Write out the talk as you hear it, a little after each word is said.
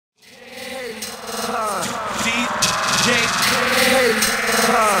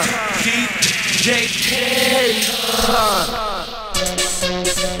DJ TennersTenTun.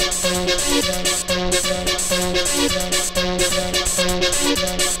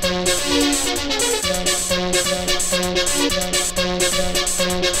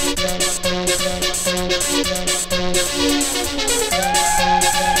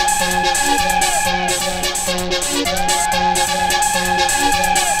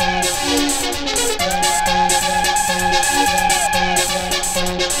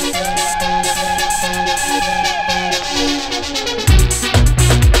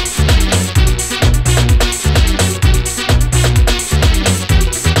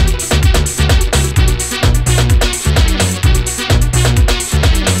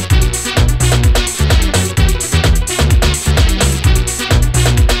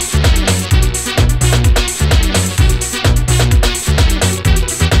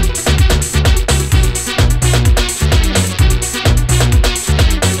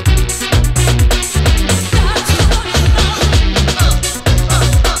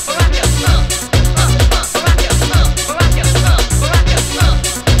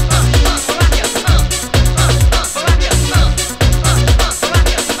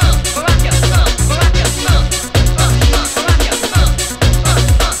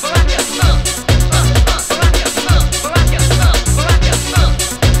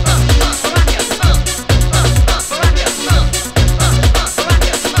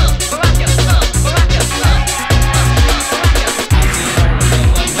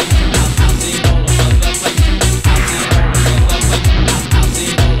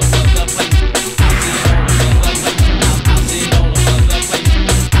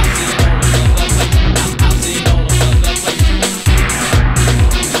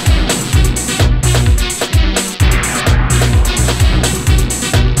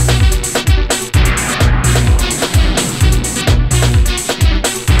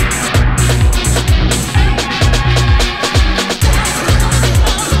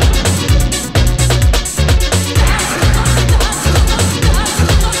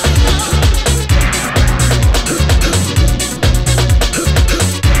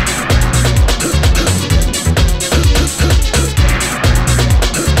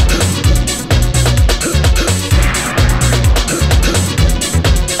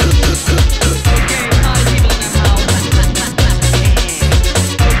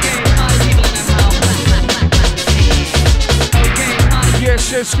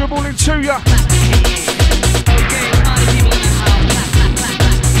 Good morning to ya.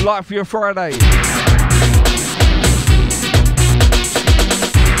 Light for your Friday.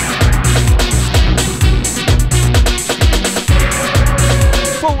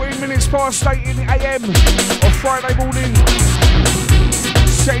 Past 8 in the AM on Friday morning.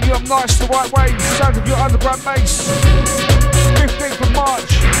 Setting you up nice the right way. Sound of your underground bass. 15th of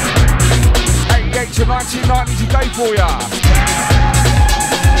March. 88 to 1990 today for ya.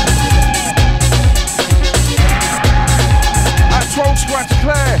 At 12 Square to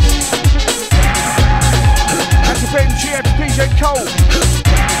Claire. At to Ben GF DJ Cole.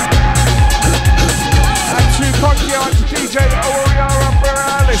 At 2 Punky out to DJ Oriara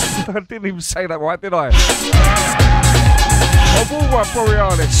Borealis. I didn't even say that right, did I? Aurora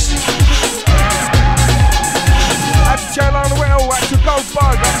Borealis. At to J-Lana Whittle. At to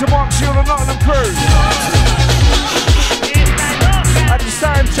Goldbug. At to Mark Shield and Nottingham Crew. At to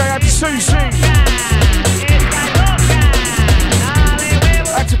Sam J. At to Susie.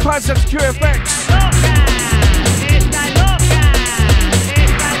 At to Paz. At to QFX.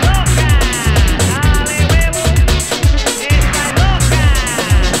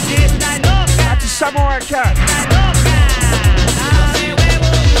 Samurai Cat.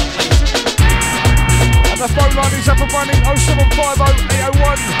 And the phone line is up and running 0750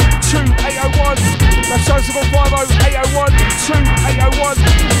 801 2801. That's 0750 801 2801.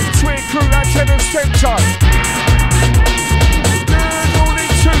 Twitter crew at TennersTenTun. Good morning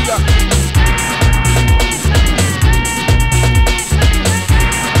to ya.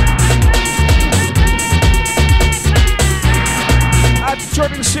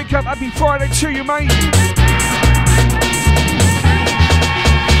 Joining sick up, happy Friday to you, mate.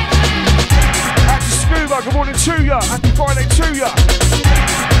 At the Scuba, good morning to ya, happy Friday to ya.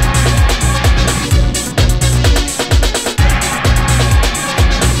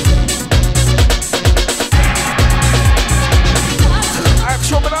 At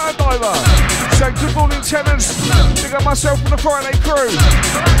Chocolate Diver, say good morning, tenants. Big up myself and the Friday crew.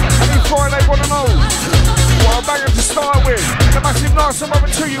 Happy Friday, one and all. What a banger to start with. A massive nice one over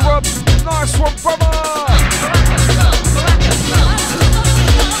to you, Rob. Nice one, brother.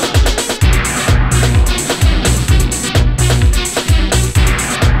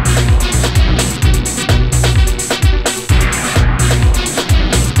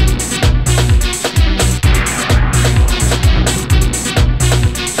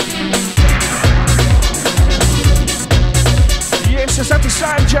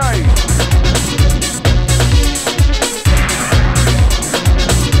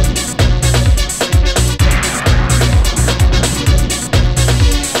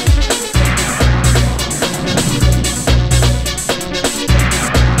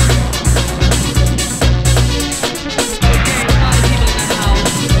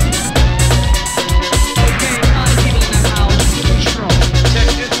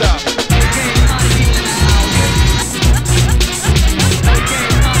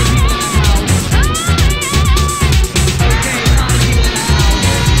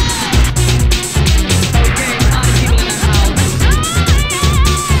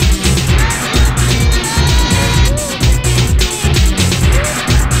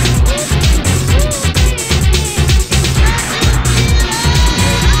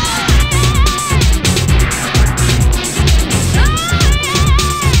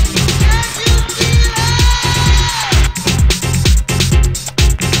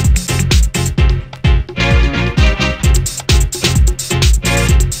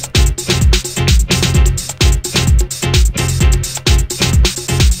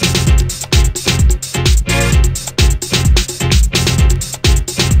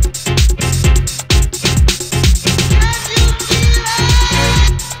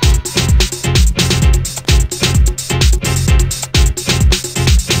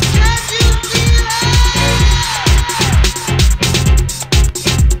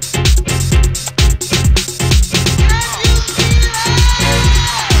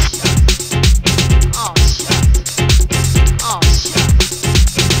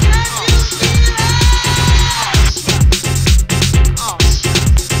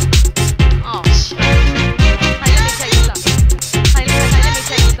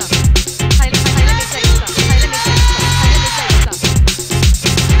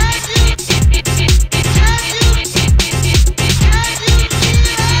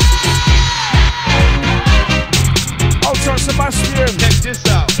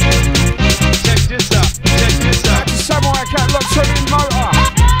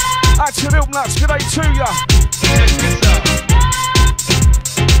 Milk Nuts, good day to ya. Check this out.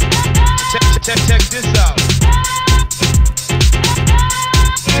 Check this out.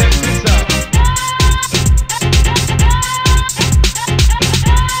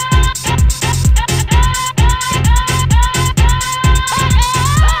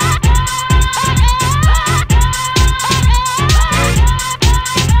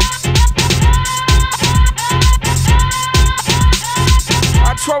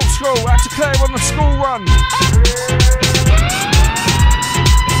 At 12 school, had to clear on the school run.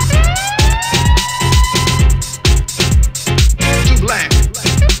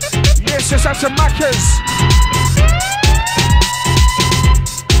 Yes, just have some Maccas.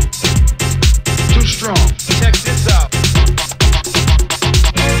 Too strong. Check this out.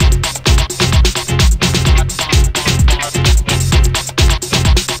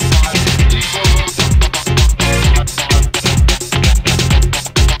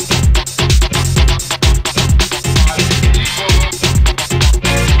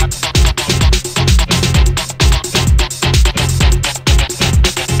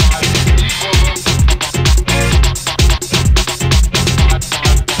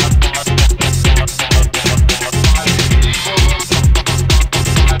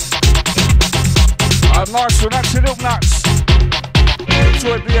 Nice one, that's the Milk Nuts.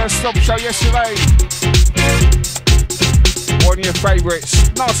 Enjoyed the Stop Show yesterday. One of your favourites.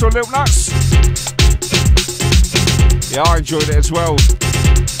 Nice one, Milk Nuts. Yeah, I enjoyed it as well.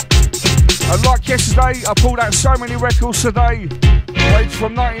 And like yesterday, I pulled out so many records today. Ranged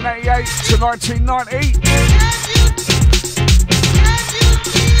from 1988 to 1990.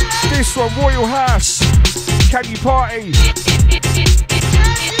 This one, Royal House. Can You Party?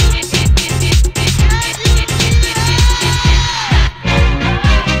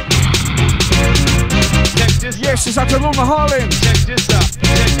 Yes, it's after Lorna Harlan. Check this out.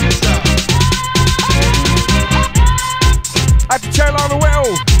 Check this out. At the tail on the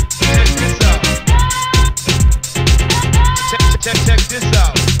Whittle. Check this out. Check this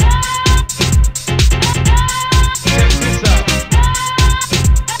out. Check this out.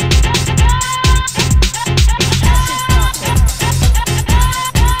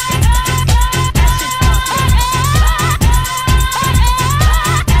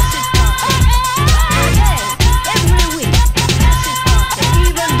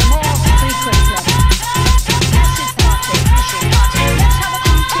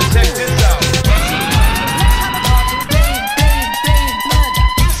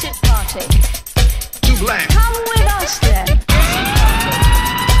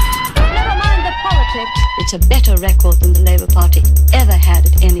 It's a better record than the Labour Party ever had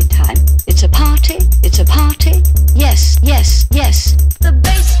at any time. It's a party, yes, yes, yes. The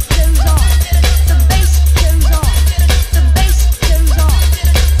bass goes on, the bass goes on, the bass goes on,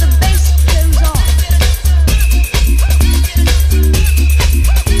 the bass goes on.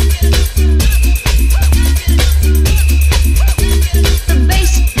 The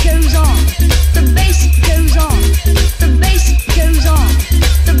bass goes on, the bass goes on, the bass goes on,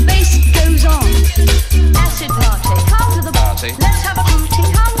 the bass goes on. Acid party, come to the party. Let's have a party,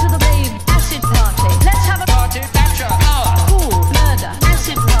 come to the rave. Acid party, let's have a party. That's your hour. Cool, murder,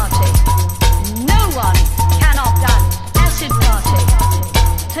 acid party. No one cannot dance. Acid party.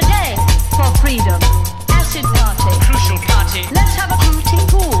 Today, for freedom. Acid party. Crucial party. Let's have a party.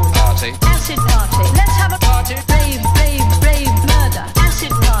 Cool. Party. Acid party. Let's have a party. Rave, rave, rave, murder.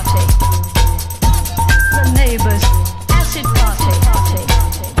 Acid party. The neighbors. Acid party.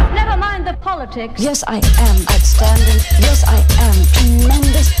 Never mind the politics. Yes, I am outstanding. Yes, I am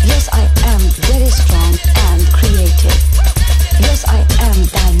tremendous. Yes, I am very strong and creative. Yes, I am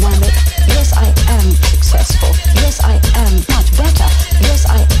dynamic. Yes, I am successful. Yes, I am much better. Yes,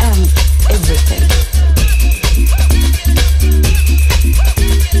 I am everything.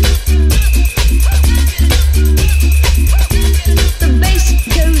 The bass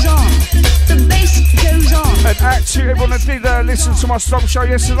goes on. The bass goes on. And actually, everyone that did listen to my Stop Show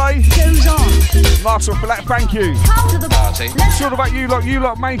yesterday. Goes on. Nice one for that, thank you. Come to the party. It's all about you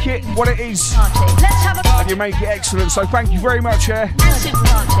lot make it what it is. Let's have a And you make it excellent, so thank you very much, yeah. acid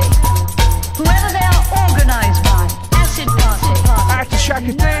party. Whoever they are organised by. Acid party. At the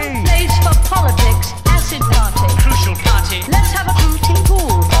Shaka D. Place for politics. Acid party. Crucial party. Let's have a party.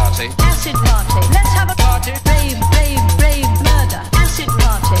 Cool. Party. Acid party. Let's have a party. Brave, brave, brave murder. Acid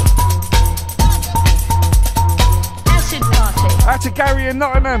party. Acid party. At the Gary in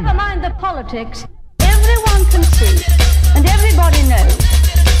Nottingham. Never mind the politics. Everyone can see and everybody knows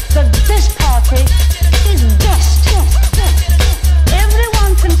that this party is best.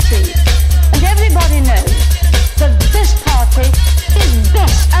 Everyone can see and everybody knows that this party is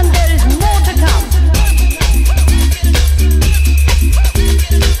best, and there is more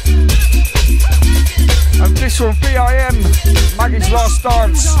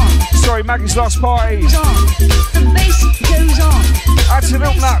Maggie's last party. The bass goes on. Out to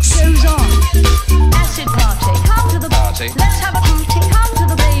Milk Nuts. Goes on. Acid party. Come to the party. Let's have a party. Come to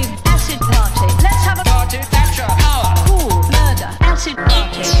the rave. Acid party. Let's have a party. That's your power. Cool. Murder. Acid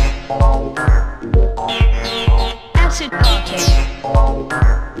party. Acid party.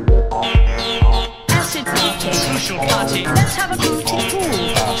 Acid party. Crucial party. Let's have a party.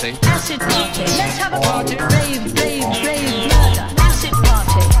 Cool. Party. Acid party. Let's have a party. Rave, rave, rave, murder. Acid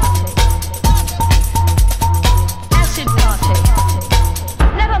party. Acid party.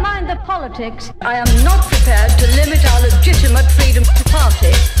 Never mind the politics. I am not prepared to limit our legitimate freedom to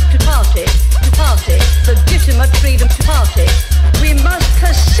party, to party, to party. Legitimate freedom to party. We must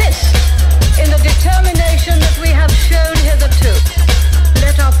persist in the determination that we have shown hitherto.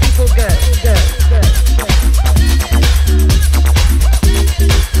 Let our people go, go, go, go.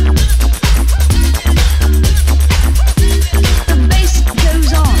 The bass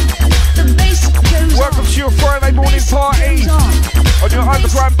goes on. The bass goes Welcome on. to your Friday morning party on your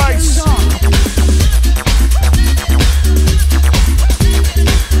underground bass. Goes on.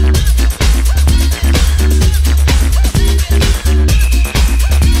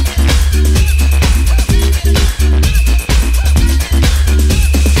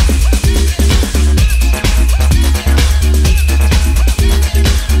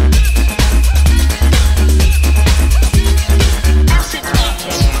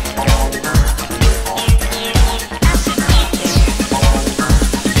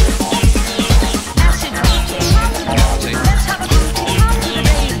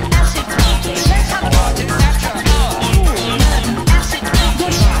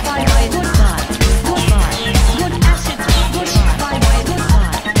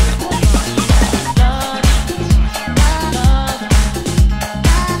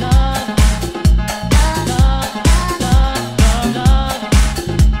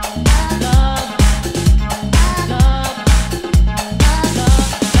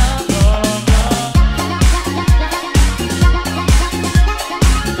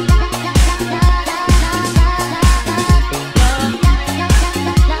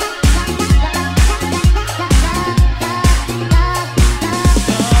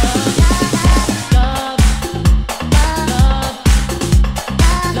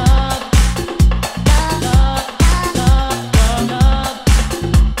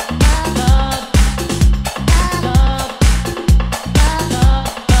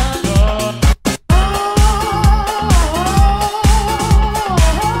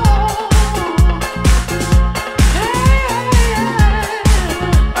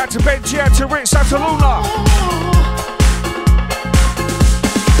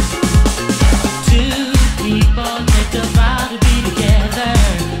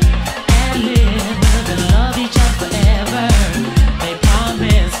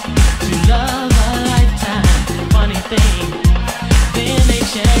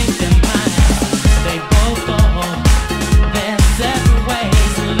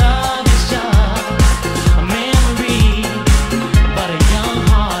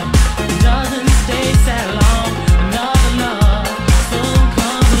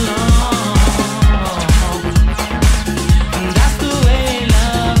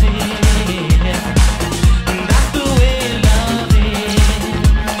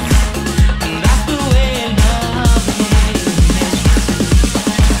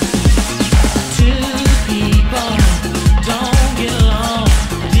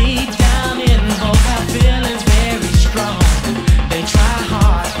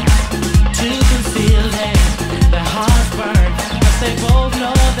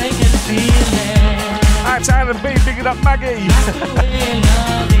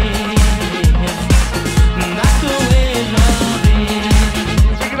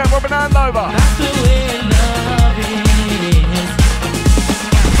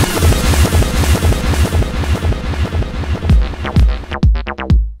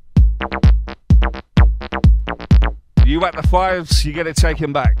 Fives, you get it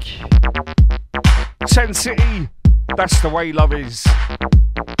taken back. 10 City, that's the way love is.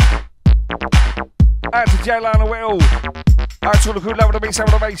 Out to J-Lana Whittle. Out to all the crew loving the beats,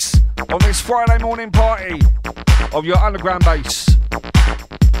 having the bass on this Friday morning party of your underground bass.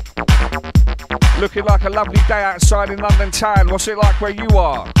 Looking like a lovely day outside in London town. What's it like where you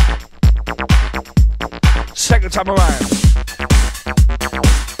are? Second time around.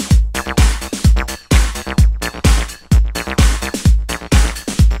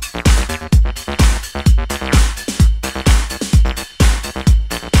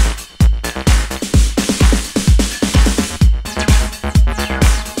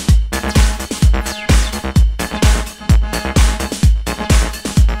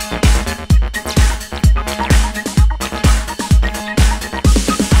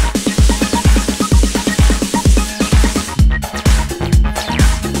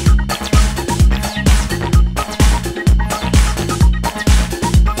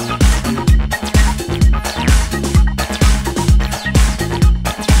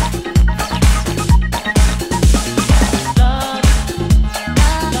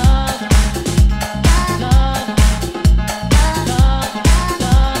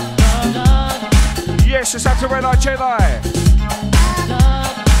 Red Eye Jedi.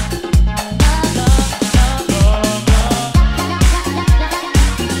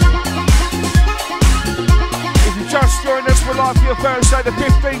 If you just joined us, we're live for your Thursday, the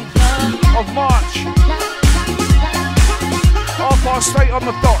 15th of March. 8:30 on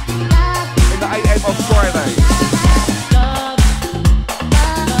the dot in the 8 AM of Friday.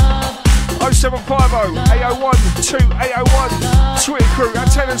 0750 801 2801 Twitter crew at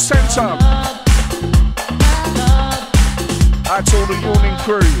TennersTenTun. That's all the yawning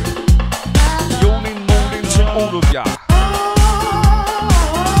crew. Yawning morning to all of ya.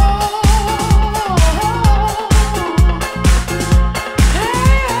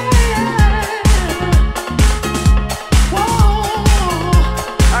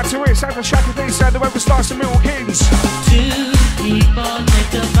 Sound the Shaka D sound, the weather starts in Milton Keynes. Two people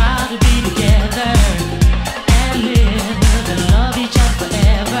take a vow to be together and live and love each other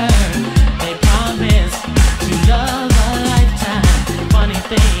forever. They promise to love a lifetime. Funny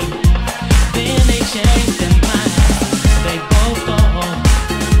thing, then they change their minds. They both go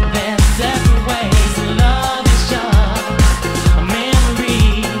their separate ways. Love is just a memory,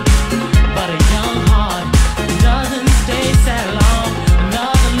 but a young heart doesn't stay sad long.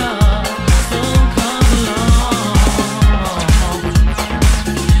 Another love soon comes along.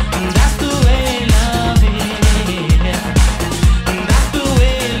 And that's the way love is. And that's the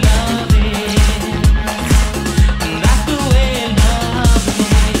way love is. And that's the way love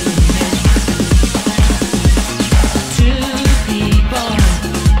is. Two people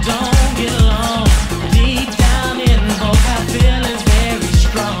don't get along. Deep down in both have feelings very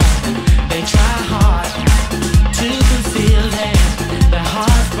strong. They try hard to conceal it. Their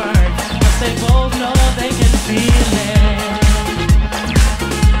hearts burn, but they both know they can feel it.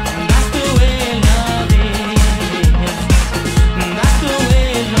 And that's the way love is. And that's the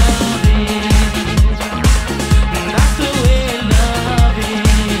way love is. And that's the way love is.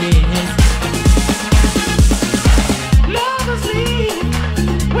 Lovers leave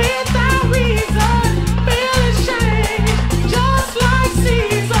without reason, feeling shame, just like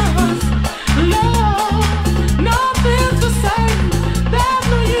seasons. Love, nothing's the same. There's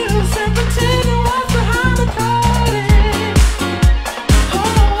no use in pretending what's behind the curtain.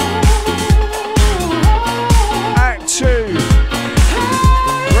 Act 2.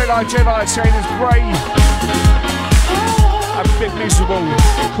 Red Eye Jedi saying it's brave. A bit miserable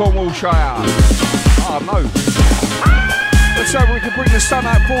in Cornwallshire. Oh no. Let's hope we can bring the sun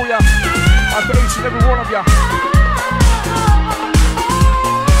out for you. And for each and every one of you.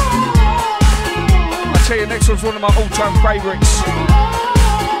 I tell you, next one's one of my all-time favourites.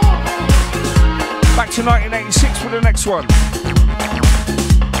 Back to 1986 for the next one.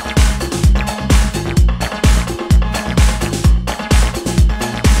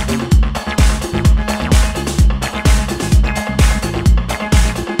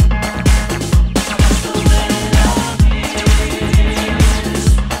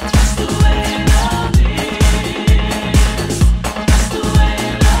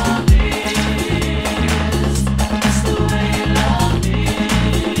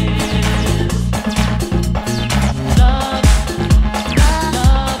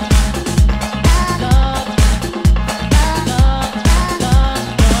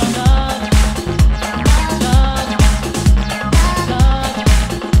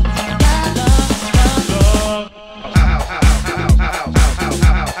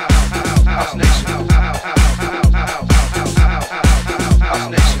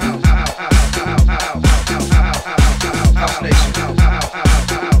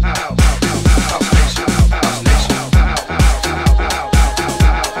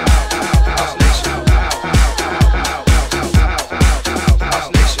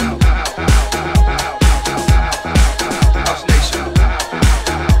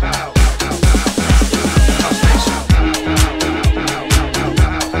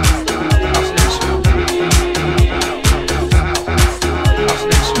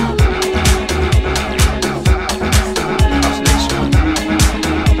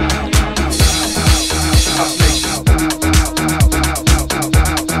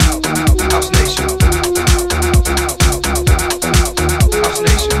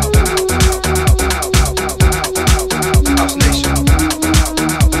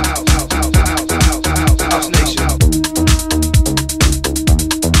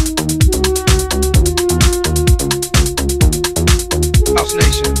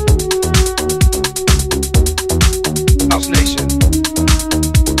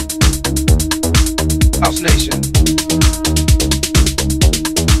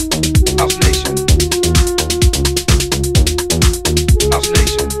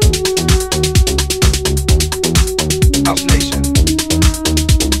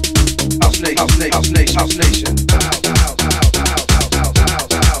 I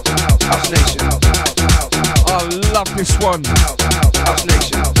love this one.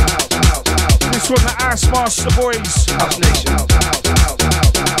 This one, the Ass Master Boys. Ass Nation.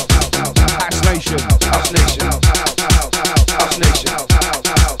 Ass Nation. Ass Nation. Ass Nation.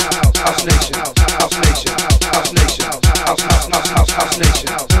 Ass Nation. Ass Nation. Ass Nation. Ass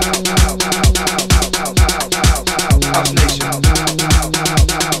Nation. Ass Nation.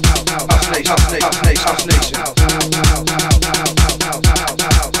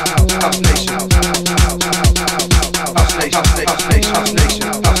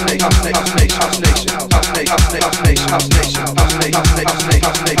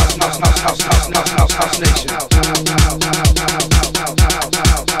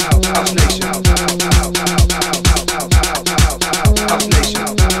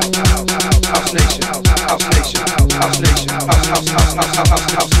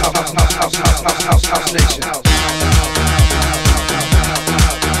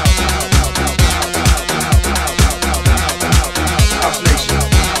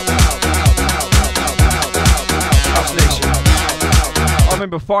 I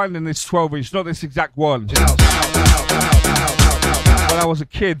remember finding this 12-inch, not this exact one, when I was a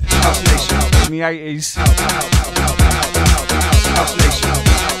kid in the 80s.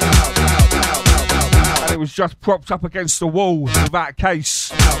 And it was just propped up against the wall without a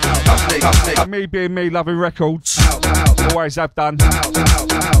case. And me being me, loving records, always have done.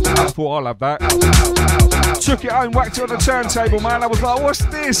 I thought I'll have that. Took it home, whacked it on the turntable, man. I was like, what's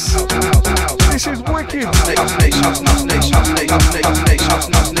this? This is wicked.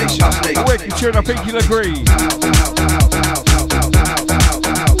 Wicked tune, I think you'll agree.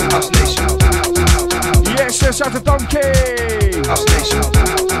 Yes, yes, out to Donkey.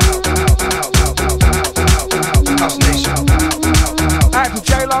 Out to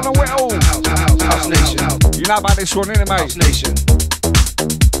J-Line and Whittle. You know about this one, innit, mate? House Nation.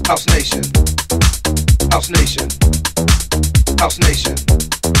 House Nation. House Nation. House Nation.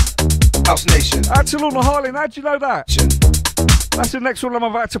 House Nation. Out to Lorna Harlan, how'd you know that? That's the next one I'm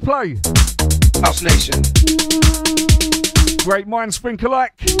about to play. House Nation. Great minds think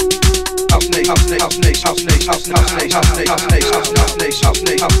alike. House Nation. House Nation. House Nation. House Nation. House Nation. House Nation. House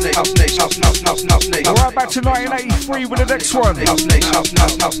Nation. House Nation. House Nation. House Nation. House Nation. House Nation. Right back to 1983 with the next one. House Nation. House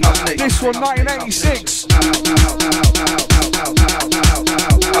Nation. This one, 1986.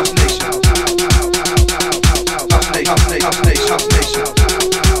 House Nation.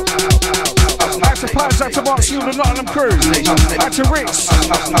 Out to Paz, out to Mark Seal, the Nottingham crew. Out to Ritz.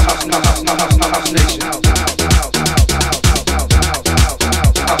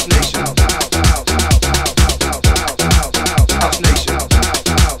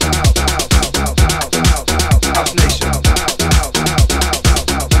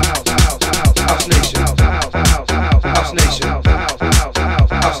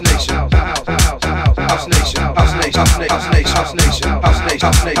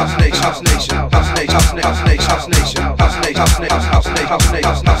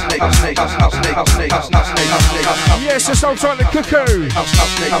 Yes, it's all trying to cuckoo.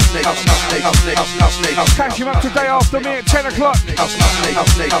 Catch him up today after me at 10 o'clock.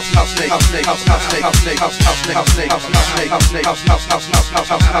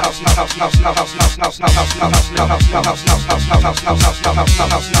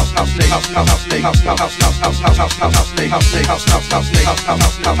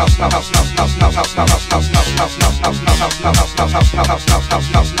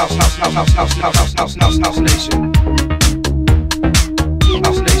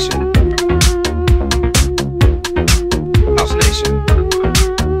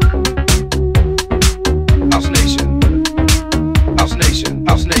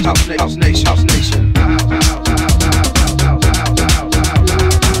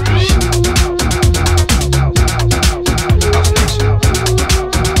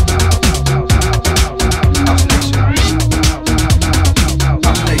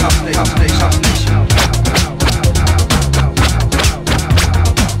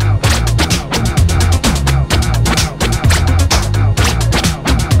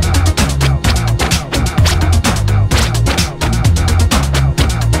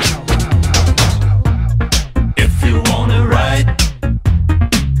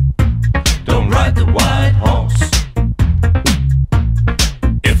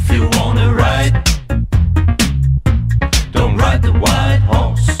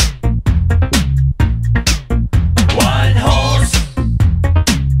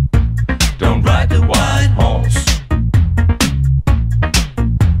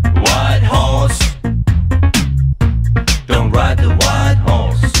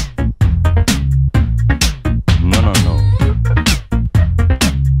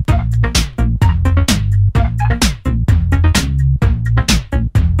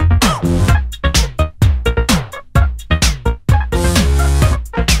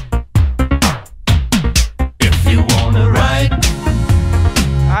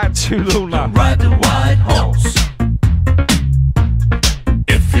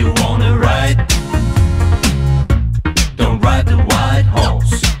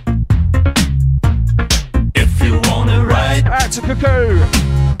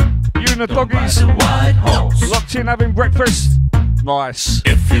 the doggies. Locked in having breakfast. Nice.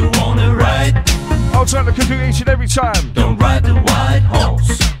 If you wanna ride, I'll try to cook it each and every time. don't ride the white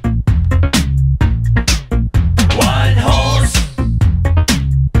horse. White horse.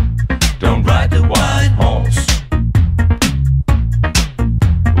 Don't ride the white horse.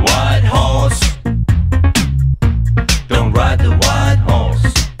 White horse. Don't ride the white horse.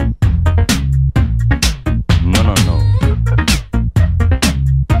 No, no, no.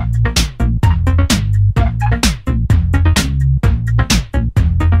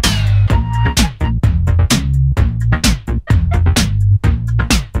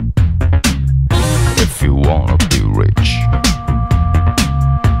 If you wanna be rich,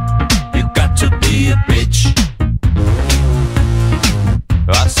 you got to be a bitch.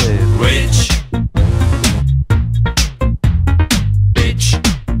 I said rich. Bitch.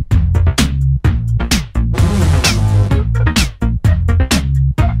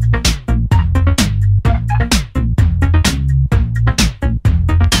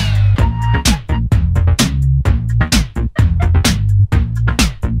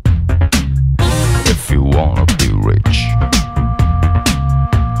 If you wanna be rich,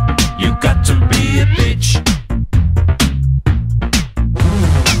 you got to be a bitch.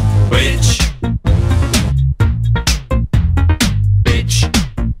 Bitch. Bitch.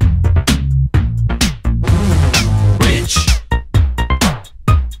 Rich.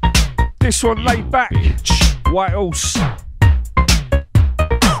 This one laid back. Bitch. White horse.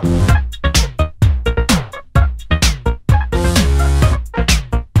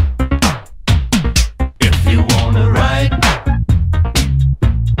 If you wanna ride,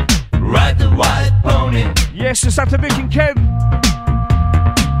 ride the white pony. Yes, it's after Nick and Ken.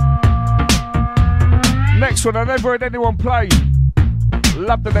 Next one, I never heard anyone play.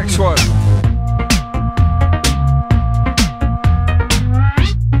 Love the next one.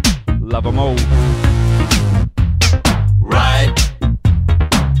 Love them all. Ride,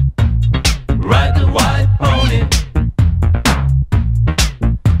 ride the white pony.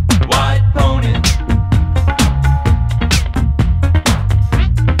 White pony.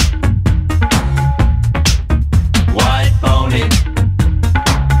 White pony.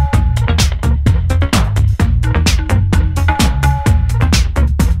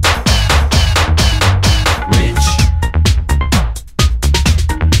 Rich.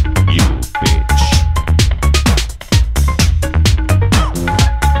 You bitch.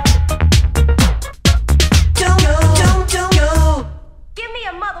 Don't go. Give me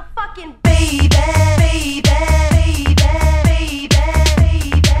a motherfucking baby.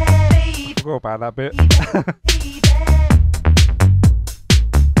 Forgot about that bit.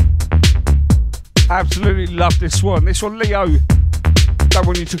 Absolutely love this one. This one, Leo. Don't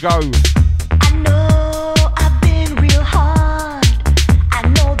want you to go. I know I've been real hard. I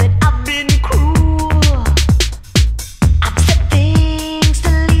know that I've been cruel. I've said things to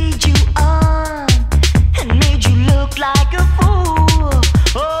lead you on and made you look like a fool.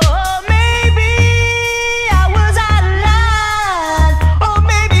 Oh, maybe I was out of line. Or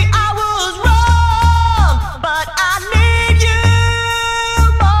maybe I was wrong. But I need you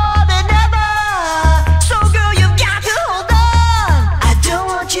more than ever. So girl, you've got to hold on. I don't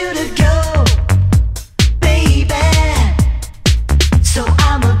want you to go, baby. So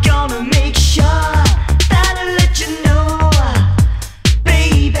I'm gonna make sure that I let you know,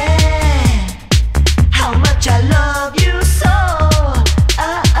 baby, how much I love you so.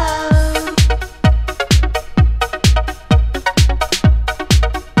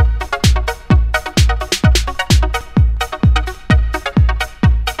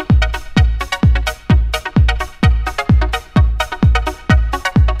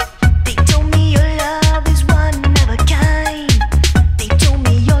 They told me your love is one of a kind. They told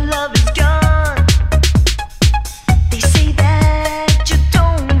me your love is gone. They say that you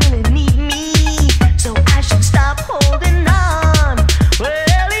don't really need me, so I should stop holding on.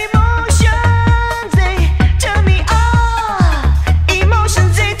 Well, emotions, they turn me on.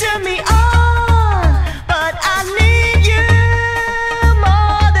 Emotions, they turn me on. But I need you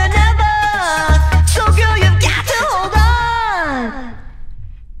more than ever. So girl, you've got to hold on.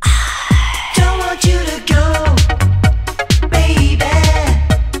 Don't want you to go, baby.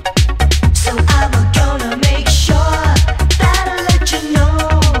 So I'm gonna make sure that I let you know,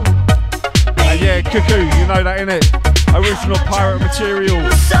 baby. Yeah, Cuckoo, you know that, innit? Original pirate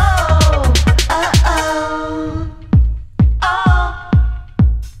material. So,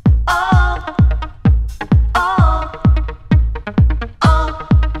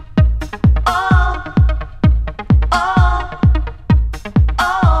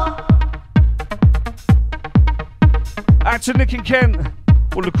 Out to Nick and Kent.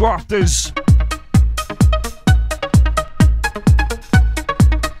 all the grafters.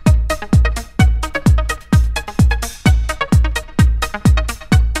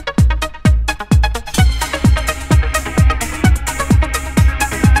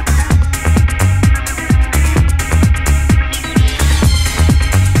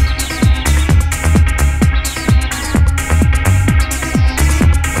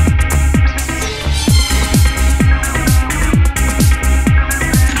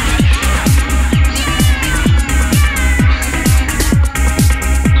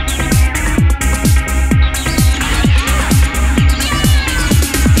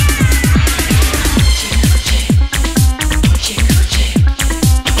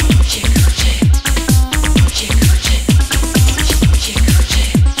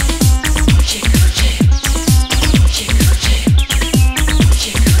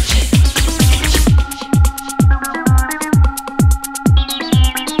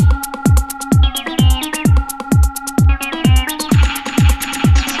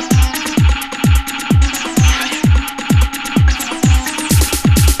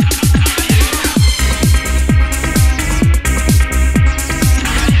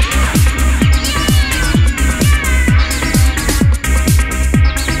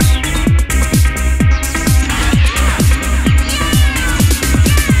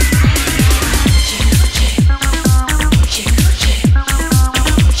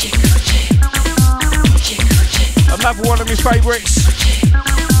 One of his favourites,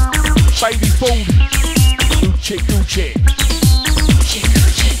 Baby Food, Gucci Gucci.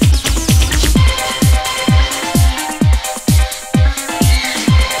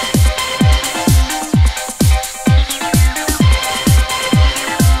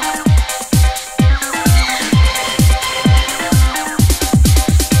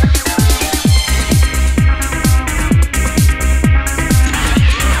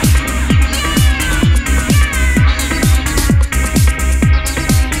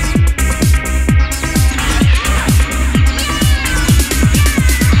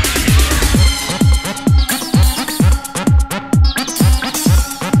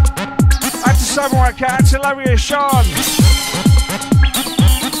 Cat, it's hilarious, Sean.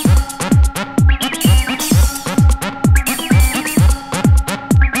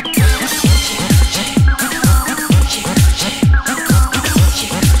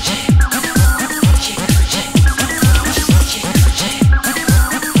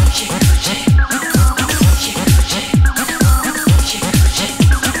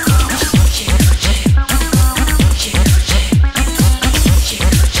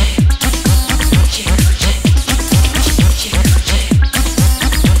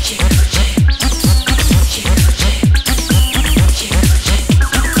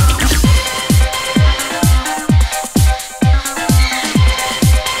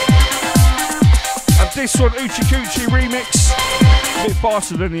 This one, Uchi Coochie remix, a bit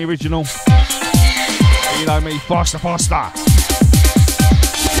faster than the original. You know me, faster, faster.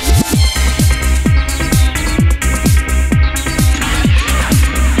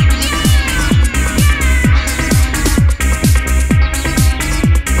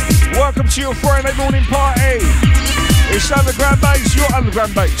 Welcome to your Friday morning party. It's underground bass, your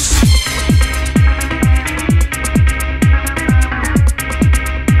underground bass.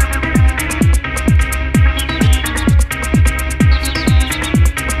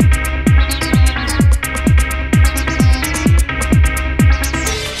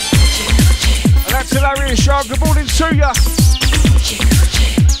 Sean, good morning to ya.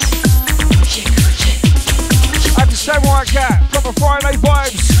 At the Samurai Cat, proper Friday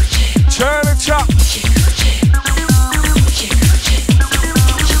vibes. Turn it up.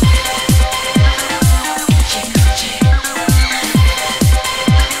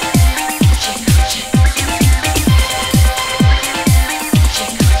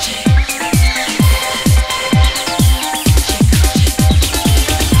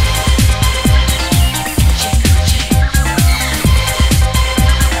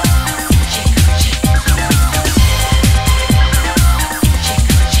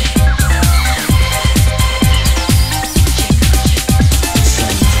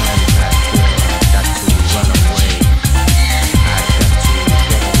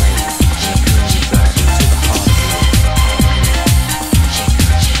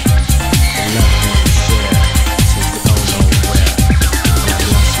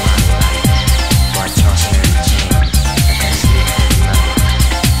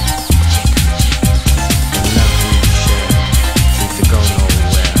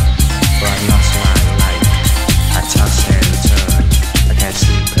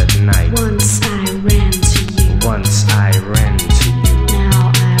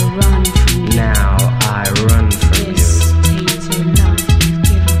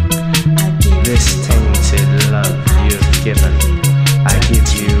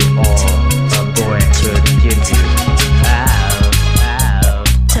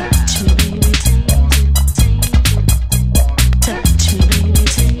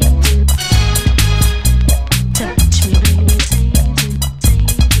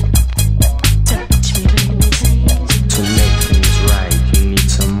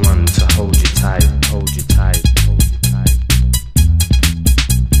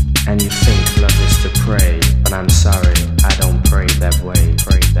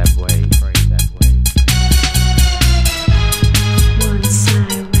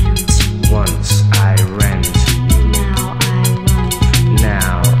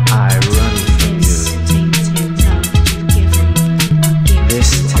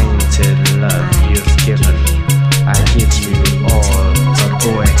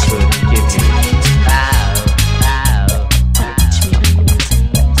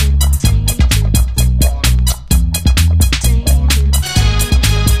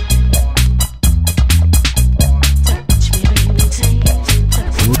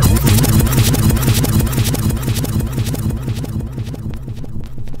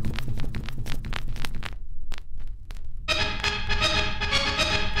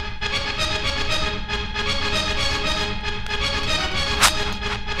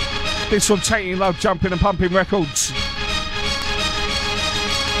 This one, Taking Love, Jumping and Pumping Records.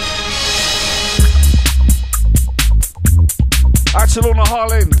 Out to Lorna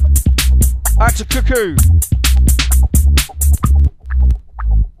Harlan. Out to Cuckoo.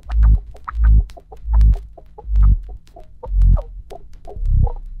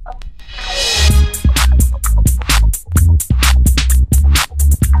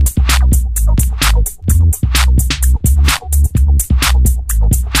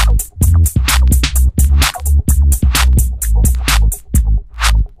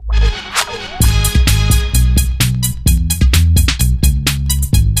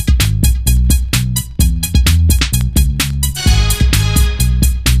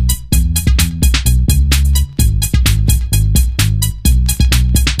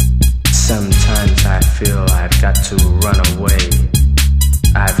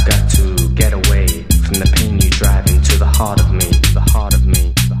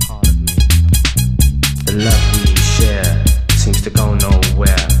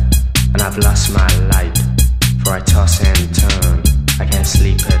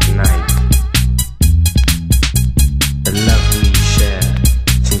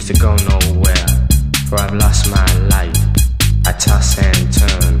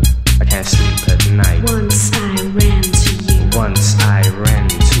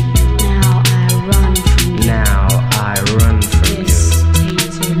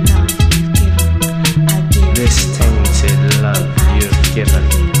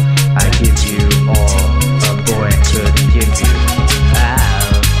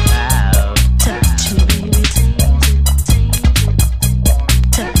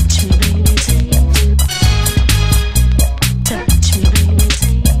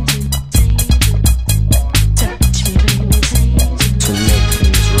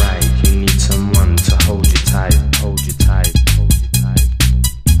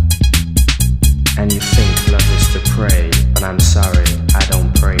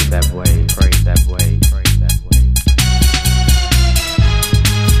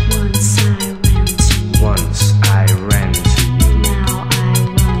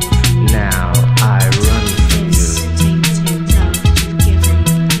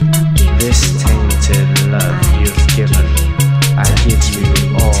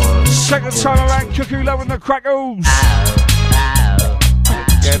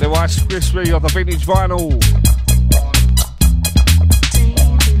 Of the vintage vinyl.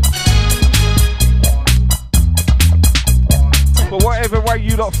 But whatever way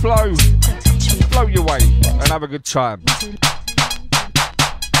you lot flow your way and have a good time.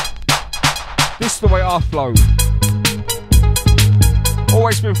 This is the way I flow.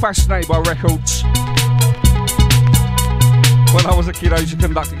 Always been fascinated by records. When I was a kid, I used to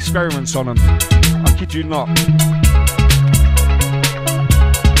conduct experiments on them. I kid you not.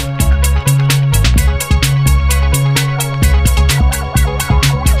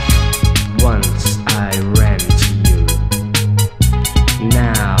 Once I ran to you,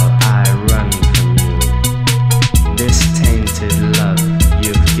 now I run from you. This tainted love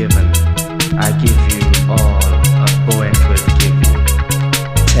you've given, I give you all a boy could give you.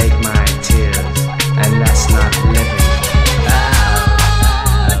 Take my tears, and that's not living.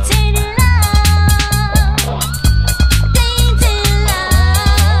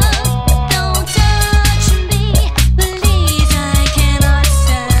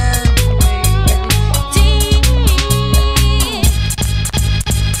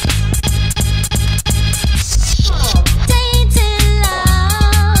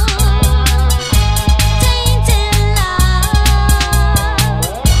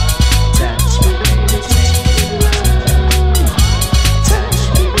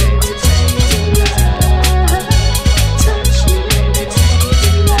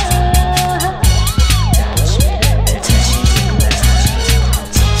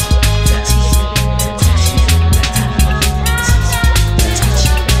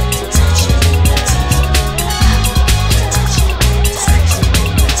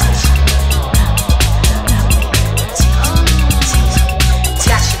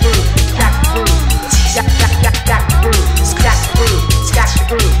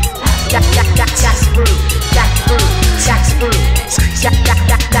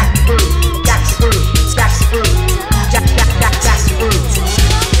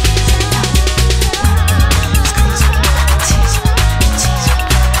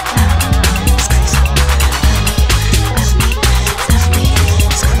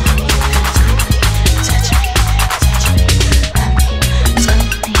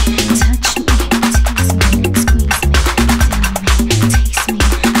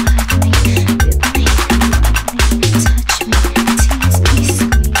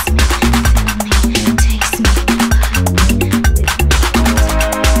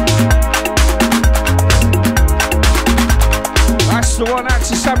 out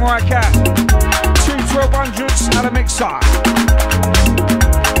to Samurai Cat. 2 1200s and a mixer.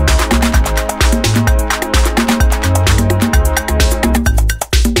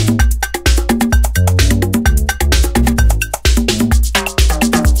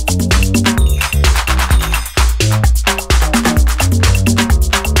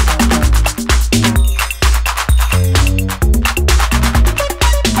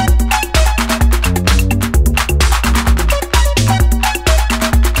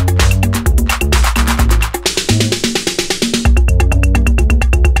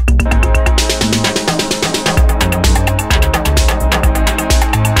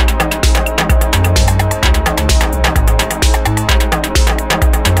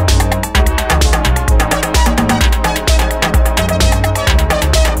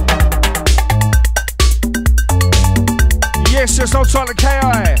 Just hold tight to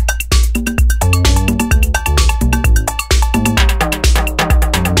KI.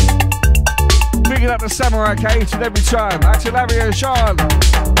 Picking up the Samurai K each and every time. Out to Larry and Sean.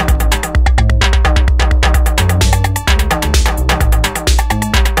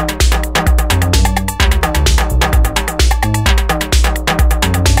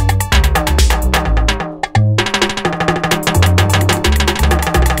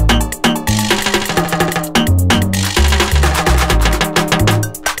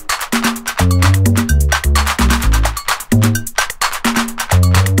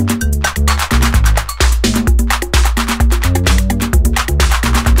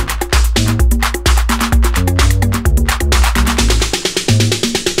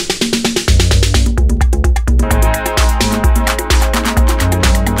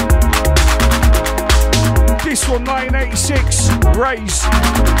 This one, 1986, Raise,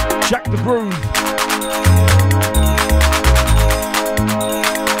 Jack the Groove.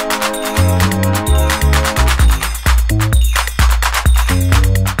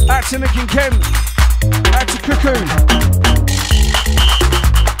 Out to Nick and Ken, out to Cuckoo.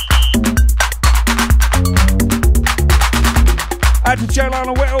 Out to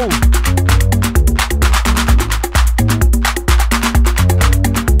Jelana Whittle.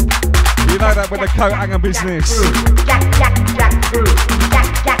 You know that with the coat hanger business. Jack the groove. Jack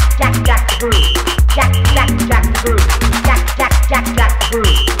the groove. Jack the groove.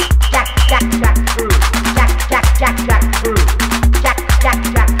 Jack the groove. Jack the groove. Jack the groove. Jack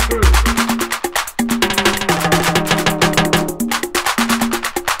the groove.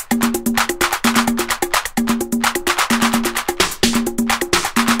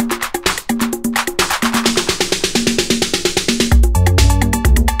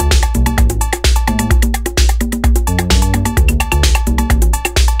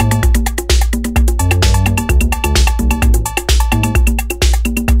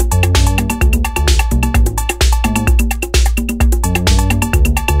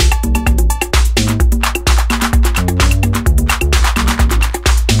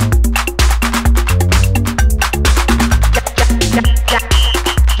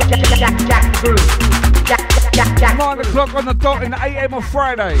 On the dot in the 8 AM on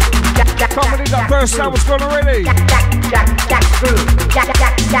Friday. Can't believe that first hour was gone already.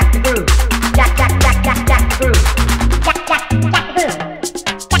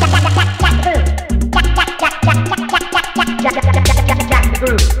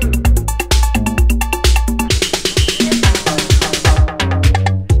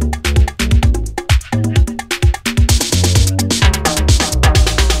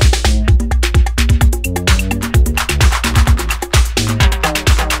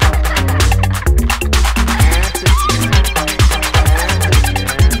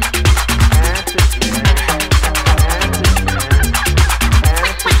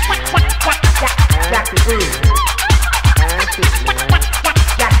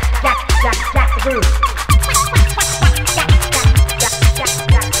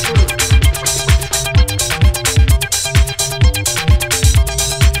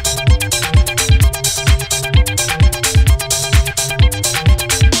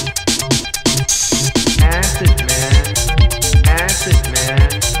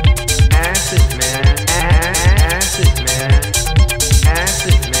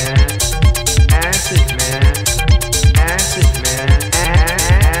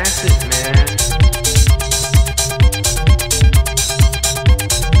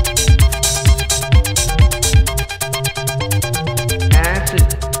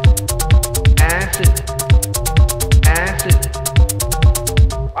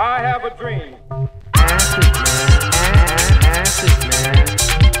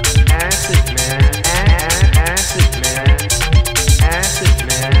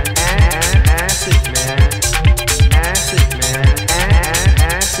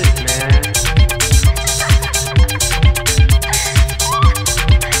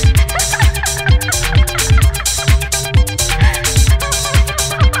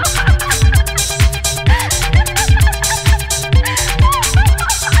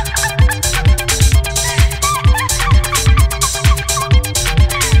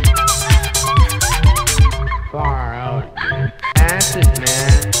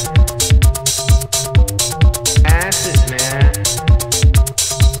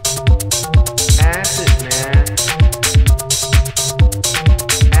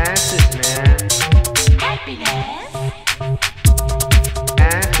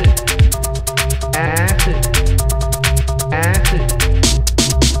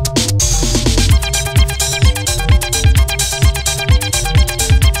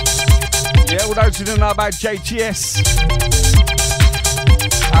 Acid and know about JTS.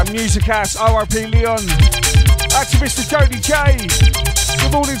 And Music House, RIP Leon. Out to Mr. Jody J.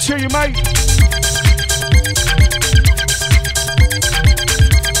 Good morning to you, mate.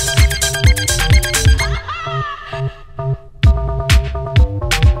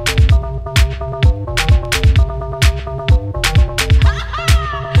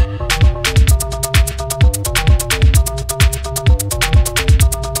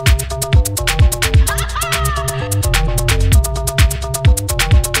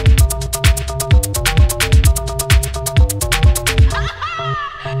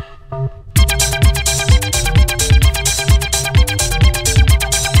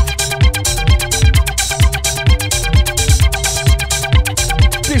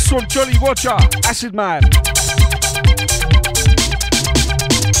 From Johnny Watcher, Acid Man.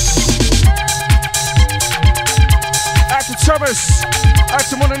 Out to Thomas, out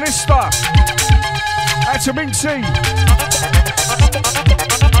to Monanista, out to Minty,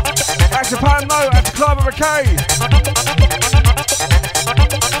 out to Pano, out to Clara McKay,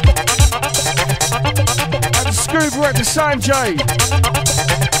 out to Scuba, out to Sanjay.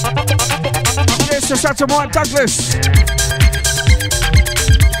 Yes, just out to Mike Douglas.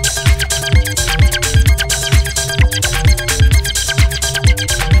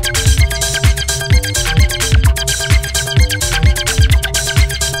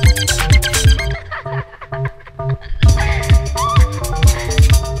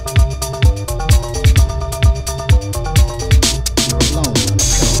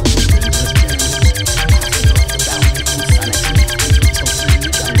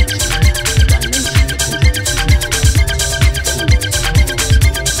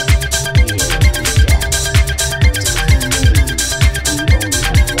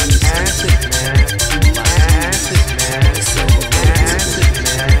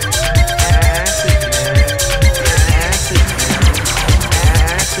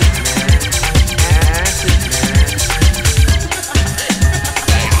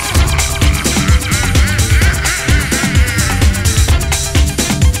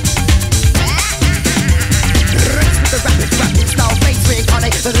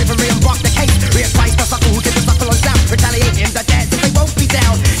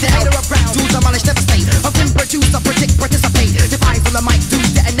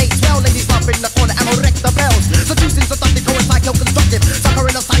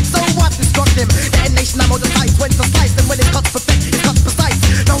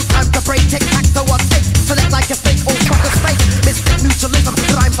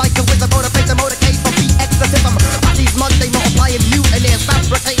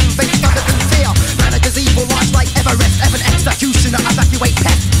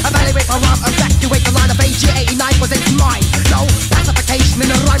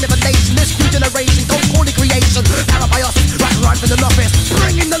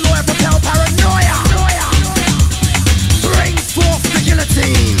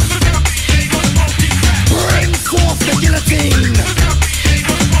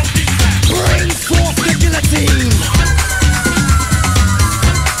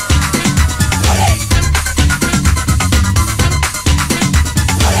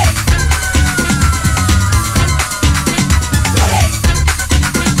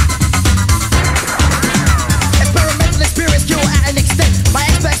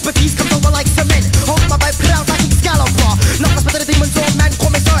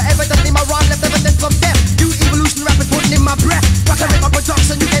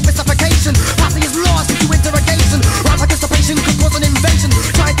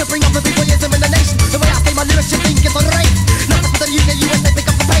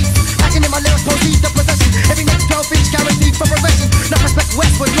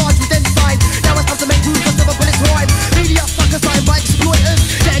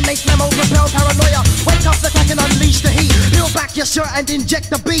 And inject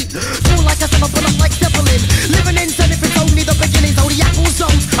the beat. Feel like a seven, but not like Zeppelin. Living in sin if it's only the beginning. So the apple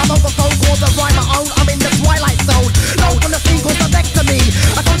zones. I'm overflow for the rhyme I own. I'm in the twilight zone. Low on the thing called the vectomy.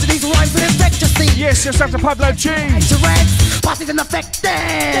 I go to these rhymes with infectious. Yes, just after Pablo G. Parties and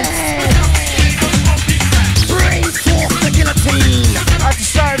effective. Bring forth the guillotine. At the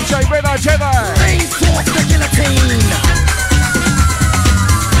Sanjay, Red Eye Jedi. Bring forth the guillotine.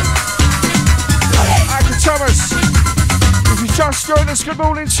 At the Thomas. Just join us, good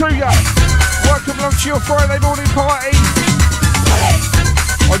morning to you. Welcome along to your Friday morning party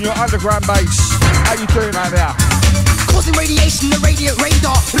on your underground base. How you doing out there? Causing radiation, the radiant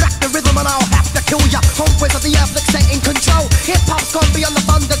radar. Rack the rhythm and I'll have to kill ya. Conquest of the earth that's set in control. Hip hop's gone beyond the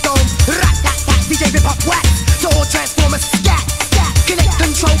Thunderdome. Rat tat tat, DJ rip up whack. So all transformers scat. Connect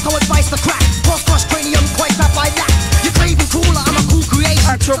control, co-advice the crack. Cross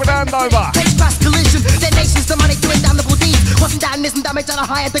at a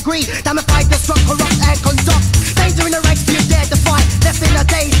higher degree. Damnified, destruct, corrupt, and conduct. Danger in the ranks, do you dare to fight? Left in the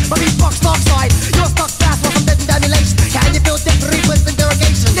days, but we box dark side. You're stuck fast while I'm dead in annihilation. Can you feel death, reapers, and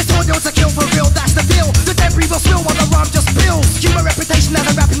derogation? This audio's a kill for real, that's the deal. The debris will spill while the rhyme just spills. Human reputation as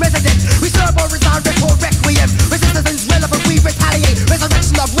a rapping resident. We serve or resign, record requiem. Resistance is relevant, we retaliate.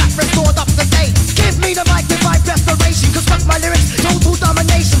 Resurrection of rap restored up to date. Give me the mic, divine restoration. Construct my lyrics, total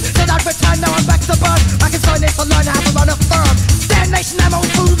domination. Said I'd return, now I'm back to burn. I can sign this to learn how to run a firm. Damnation, ammo,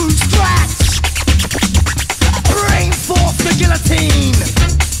 boo-boo, scratch. Bring forth the guillotine.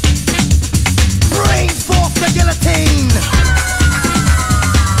 Bring forth the guillotine.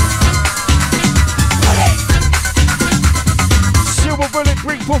 Silver bullet,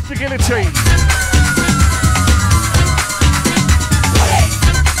 bring forth the guillotine.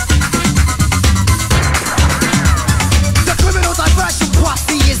 The criminal diversion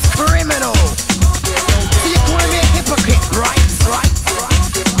posse is criminal. So you're calling me a hypocrite, right?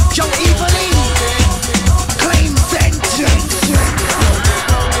 Joe Evilly claim vengeance.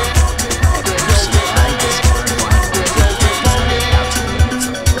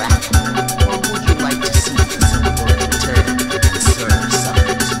 Would you like to see the silver bullet return to serve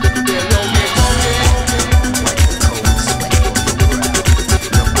something? Like the cold sweat on your brow. Your blood pressure has returned to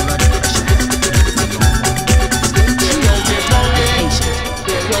normal. Stay tuned, be patient.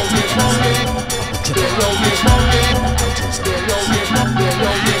 The triple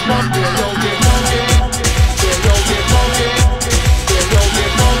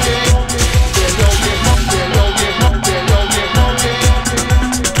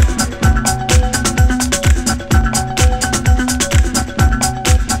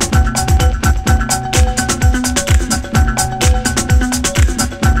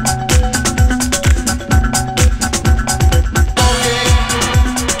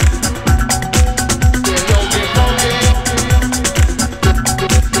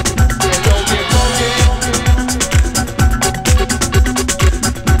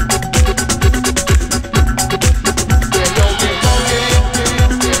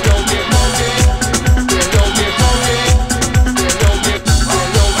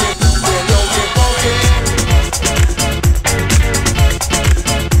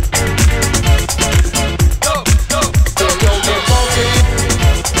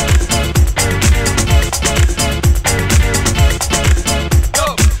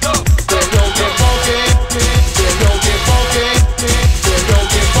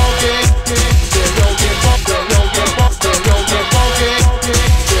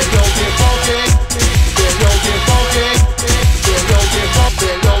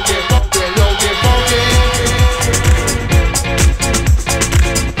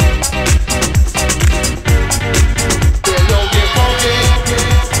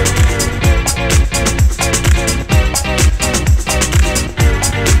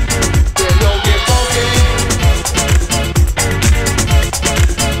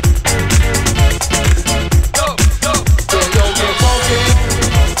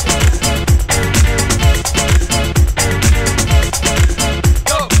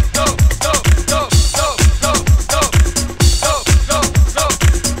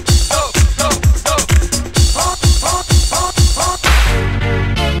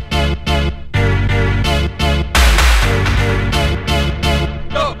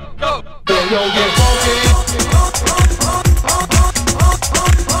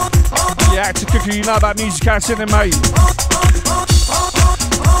Yeah, to cookie, you know about music house in it, mate.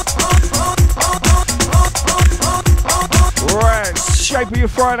 Right, shape of your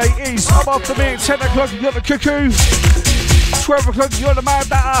Friday is I'm after me at 10 o'clock, you got the cuckoo. 12 o'clock, you got the mad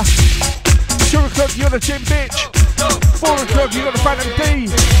batter. 2 o'clock, you got the gym bitch. 4 o'clock, you got the Phantom D.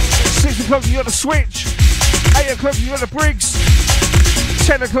 6 o'clock, you got the switch. 8 o'clock, you got the Briggs.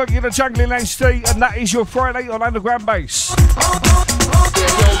 10 o'clock, you got the jungling HD, and that is your Friday on Underground Bass.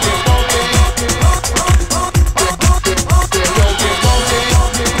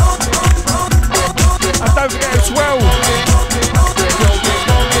 And don't forget as well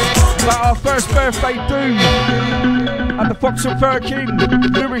that our first birthday do at the Fox and Firkin,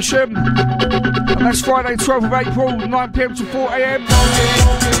 Lewisham, and that's Friday 12th of April, 9 PM to 4 AM.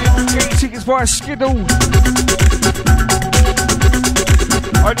 Get your tickets via Skiddle.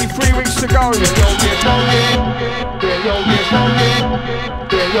 Only 3 weeks to go.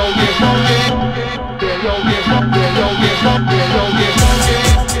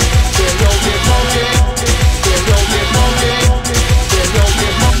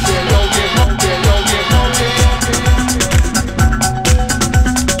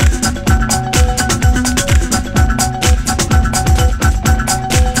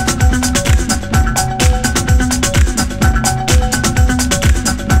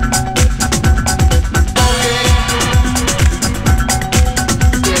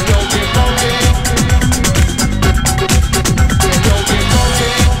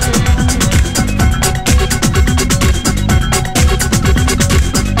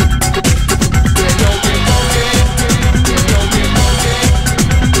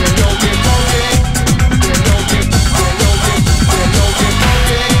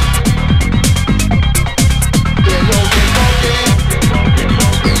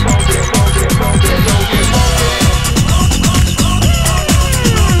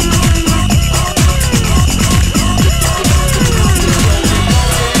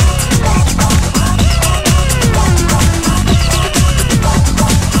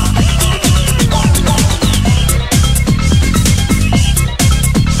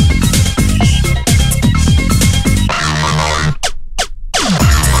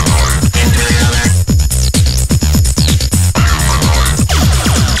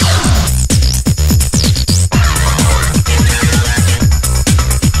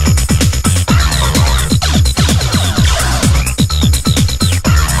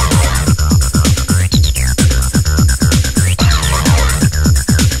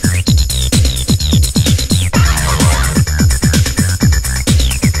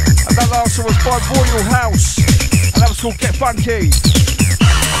 by Royal House, and that was called Get Funky.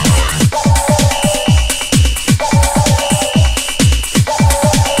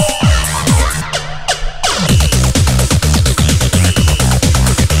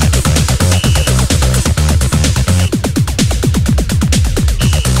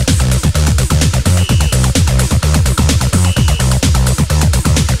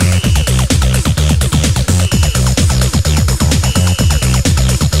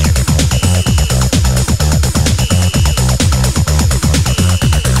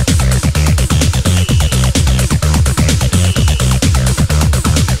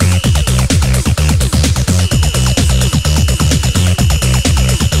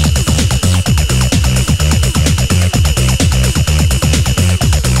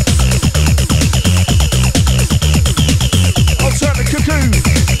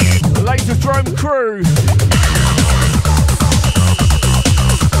 Crew.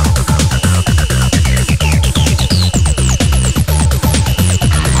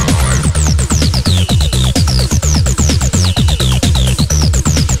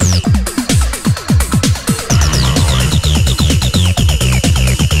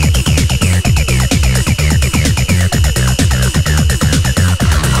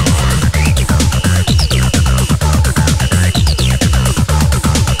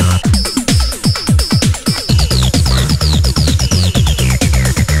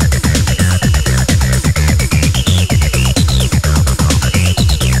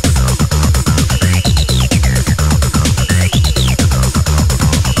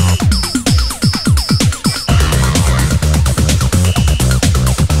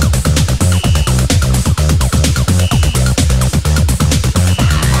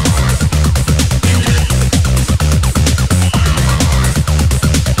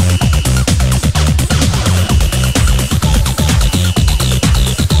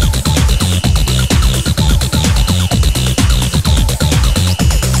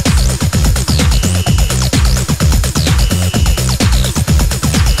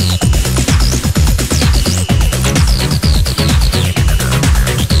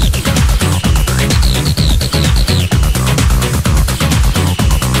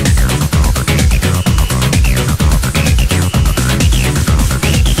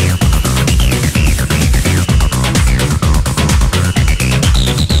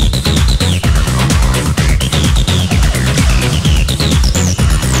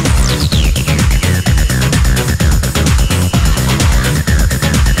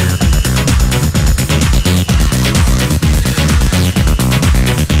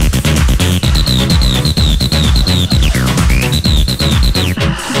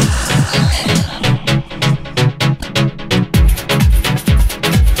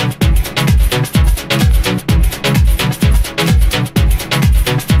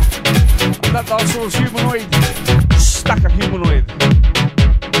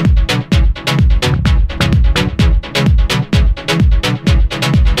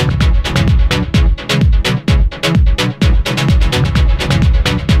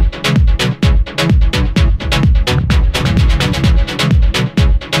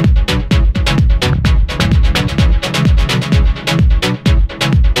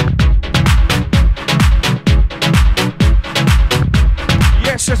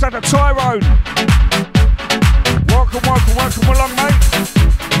 Tyrone. Welcome along, mate.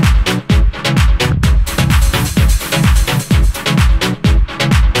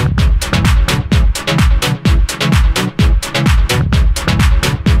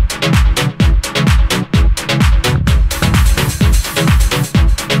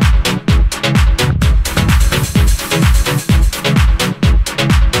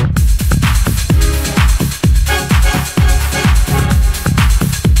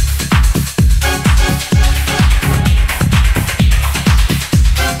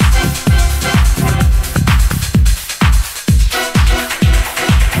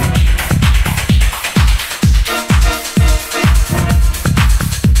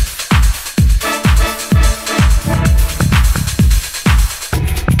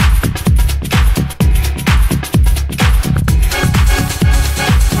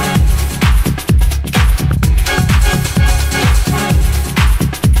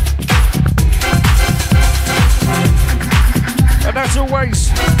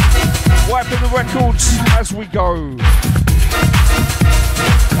 Wiping the records as we go.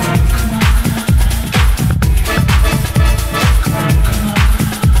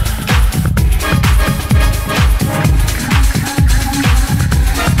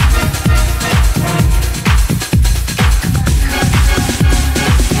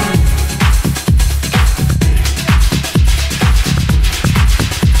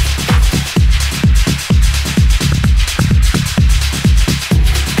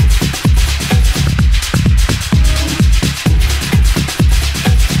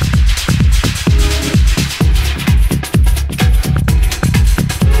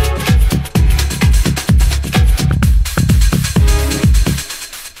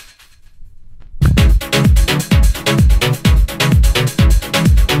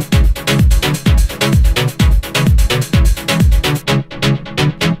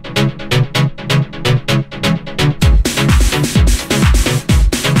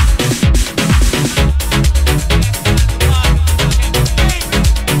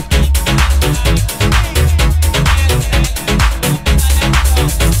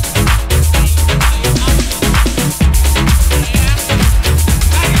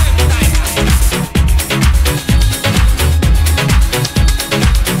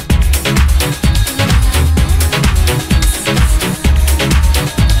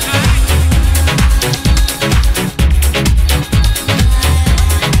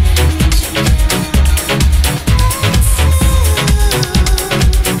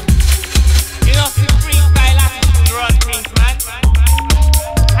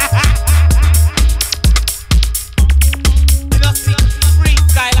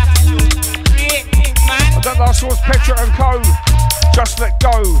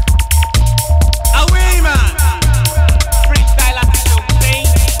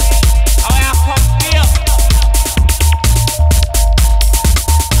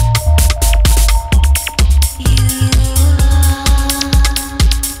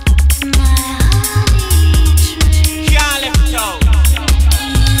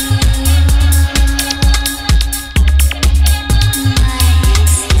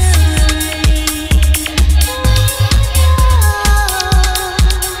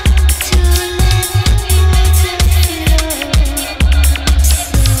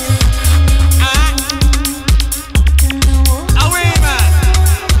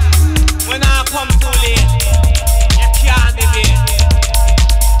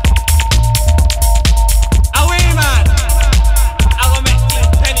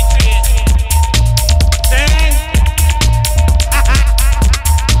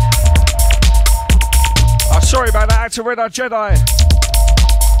 Out to Red Eye Jedi.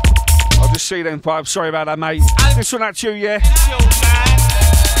 I'll just see them vibes. Sorry about that, mate. This one out to you, yeah?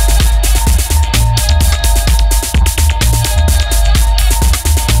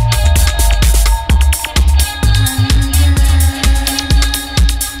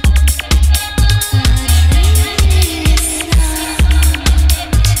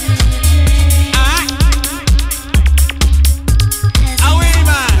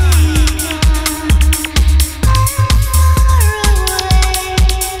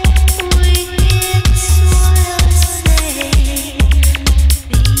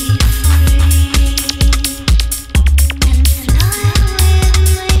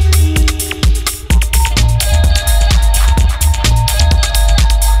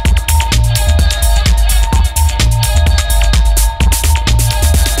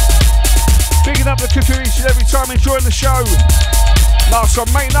 Enjoying the show. Nice one,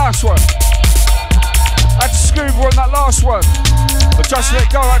 mate, nice one. Had to scuba on that last one. But just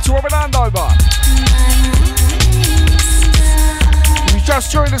let go, out to Robin Andover. If you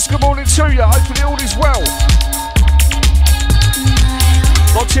just joined us, good morning to you. Hopefully all is well.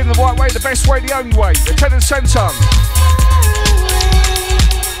 Locked in the right way, the best way, the only way. The TennersTenTun.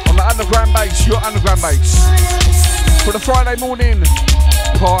 On the underground bass, your underground bass. For the Friday morning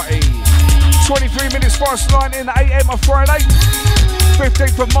party. 23 minutes past 9 in the AM of Friday,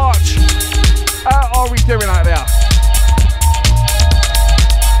 15th of March. How are we doing out there?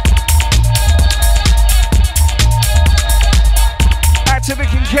 Out to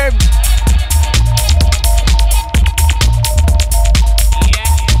Nick and Ken.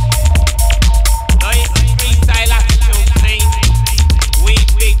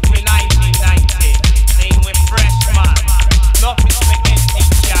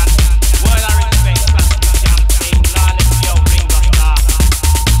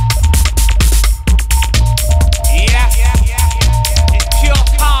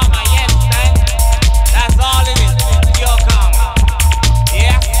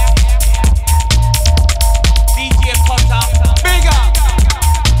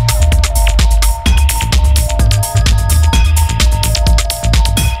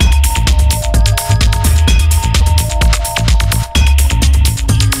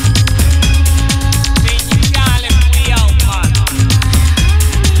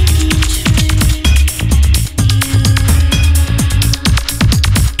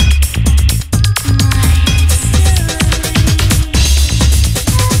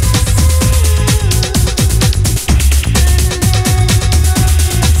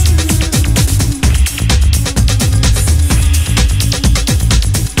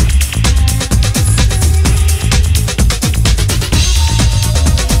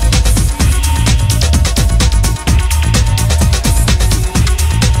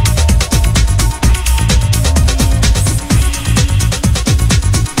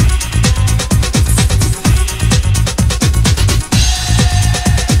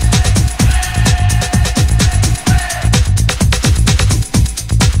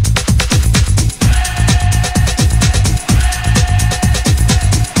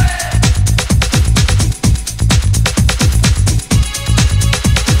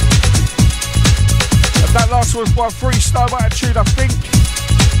 Was by Freestyle Attitude, I think,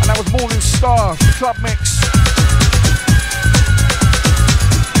 and that was Morning Star, the club mix.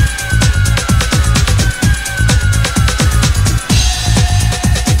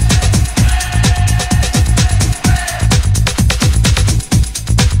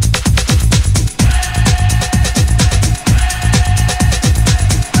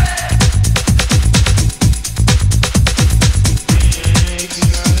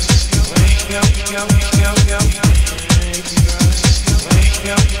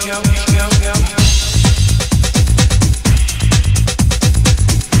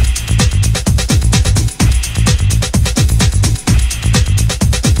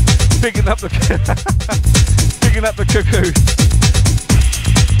 Picking up the cuckoo.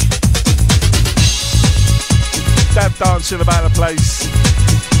 Dad dancing about the place.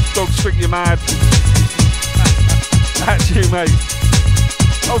 Dogs think you're mad. That's you, mate.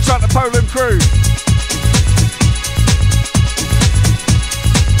 Hold tight to Poland crew.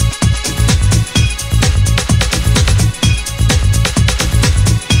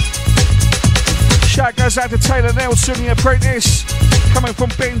 Shout goes out to Taylor Nelson, the apprentice. Coming from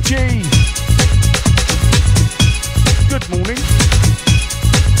Ben G. Good morning.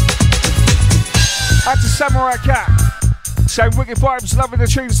 Out to Samurai Cat. Saying wicked vibes, loving the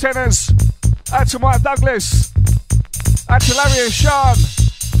tunes, tenors. Out to Mike Douglas. Out to Larry and Sean.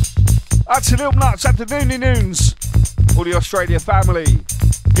 Out to Lil Nuts, out to Noony Noons. All the Australia family.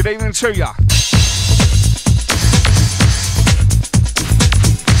 Good evening to ya.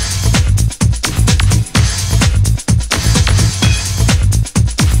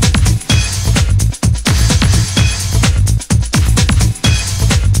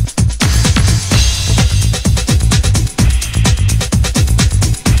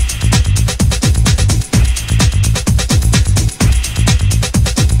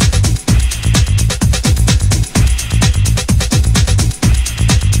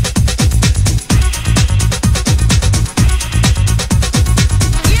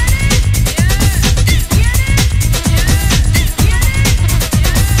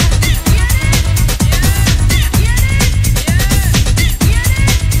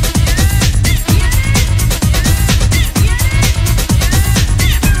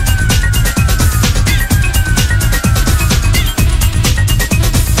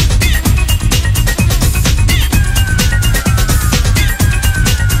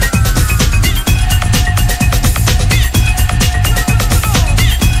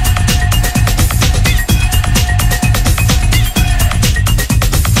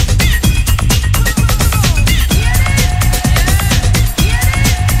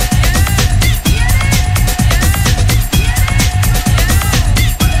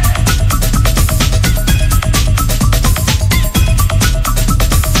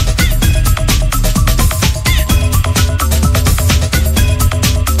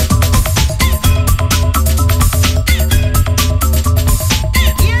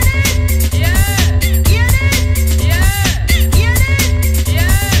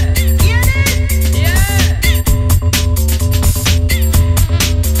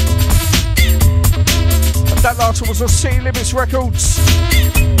 Records. And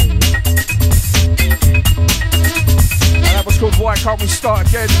that was called Why Can't We Start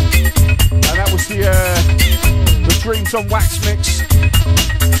Again? And that was the Dreams on Wax mix.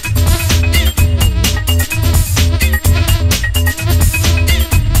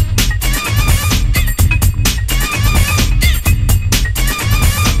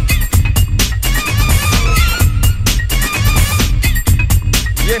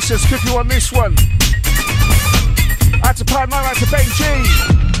 Yes, there's cookie on this one. Out to Pan 9, out to Ben G.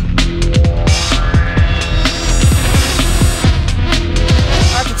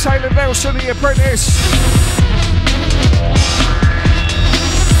 Out to Taylor Nelson, the apprentice.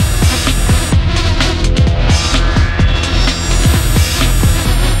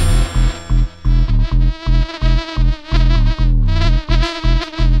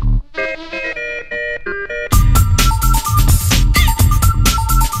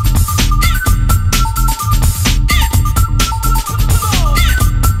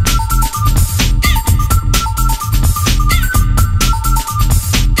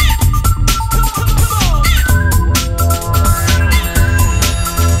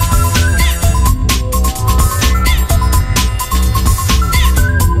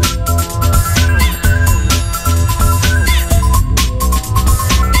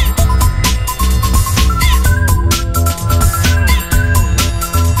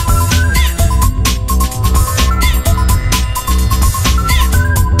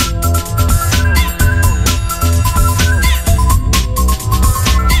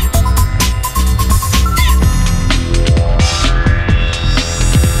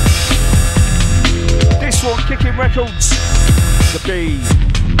 Records, the B.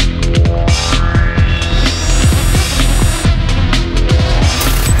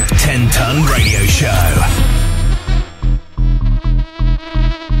 10-Ton Radio Show.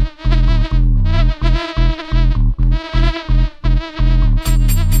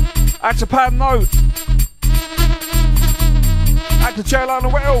 Out to Pan Note. Out to J-Line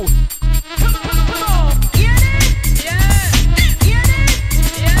and Well.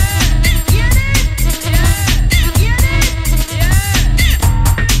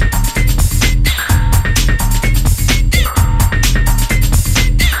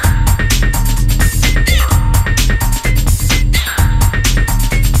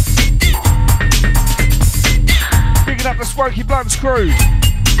 Smoky Blunts crew,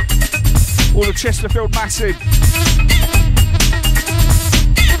 all the Chesterfield Massive.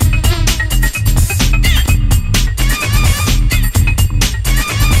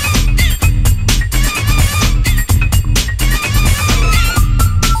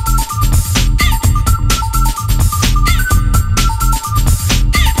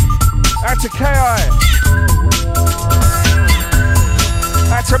 Out to KI,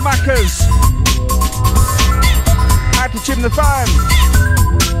 out to Macca's. Jim the Fan.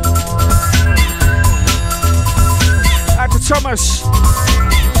 Out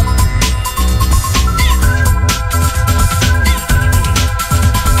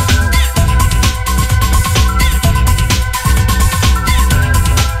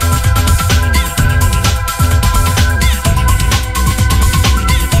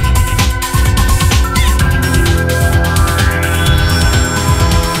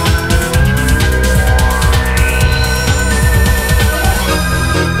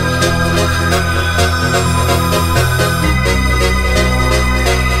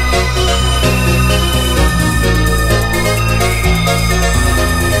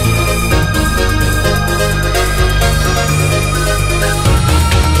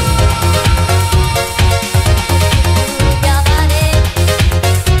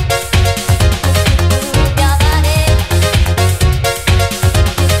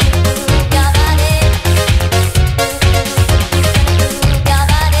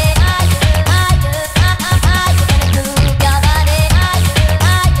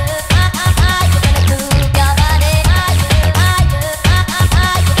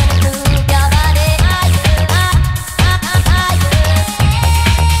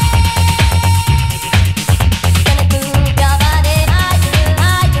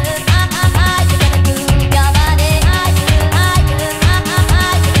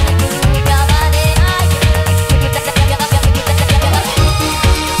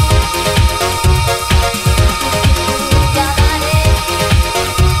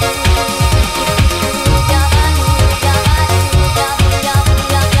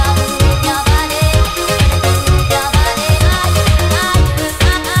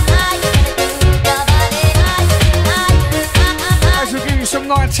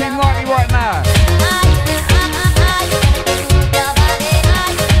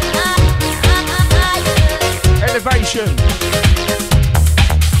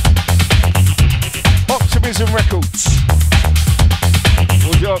Optimism Records.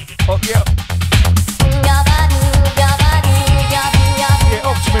 Oh, yeah. Yeah,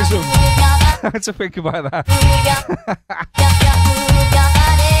 Optimism. I had to think about that.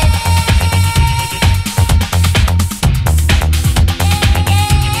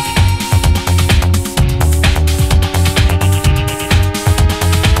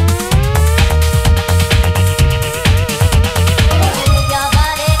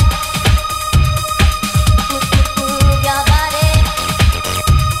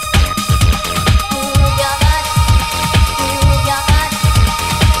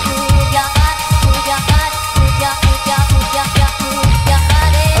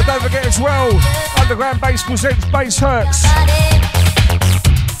 Well, Underground Bass presents Bass Hurts.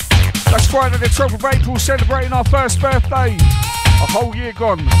 That's Friday the 12th of April, celebrating our first birthday. A whole year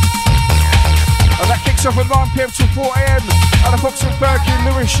gone. And that kicks off at 9 PM till 4 AM at the Fox and Birkin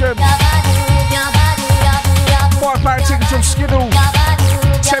Lewisham. £5 tickets from Skiddle,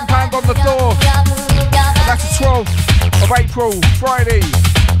 £10 on the door. And that's the 12th of April, Friday,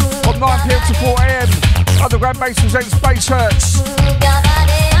 from 9 PM to 4 AM. Underground Bass presents Bass Hurts.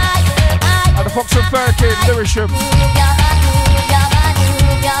 At the Fox and Birkin, Lewisham.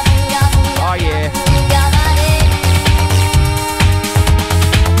 Oh yeah.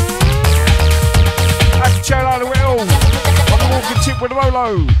 That's the Chair Line of Whittle. On the walking tip with the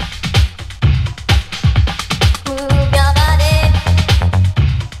Rolo.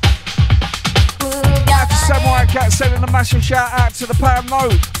 That's the Samurai Cat sending a massive shout out to the Pam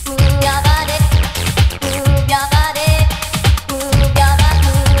Note.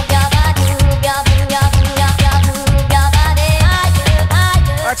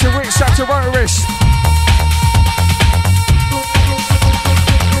 That's a Rich, that's a motorist.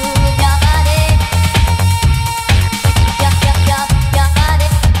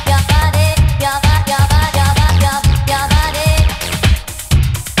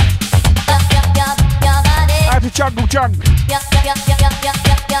 Out of Jungle Junk.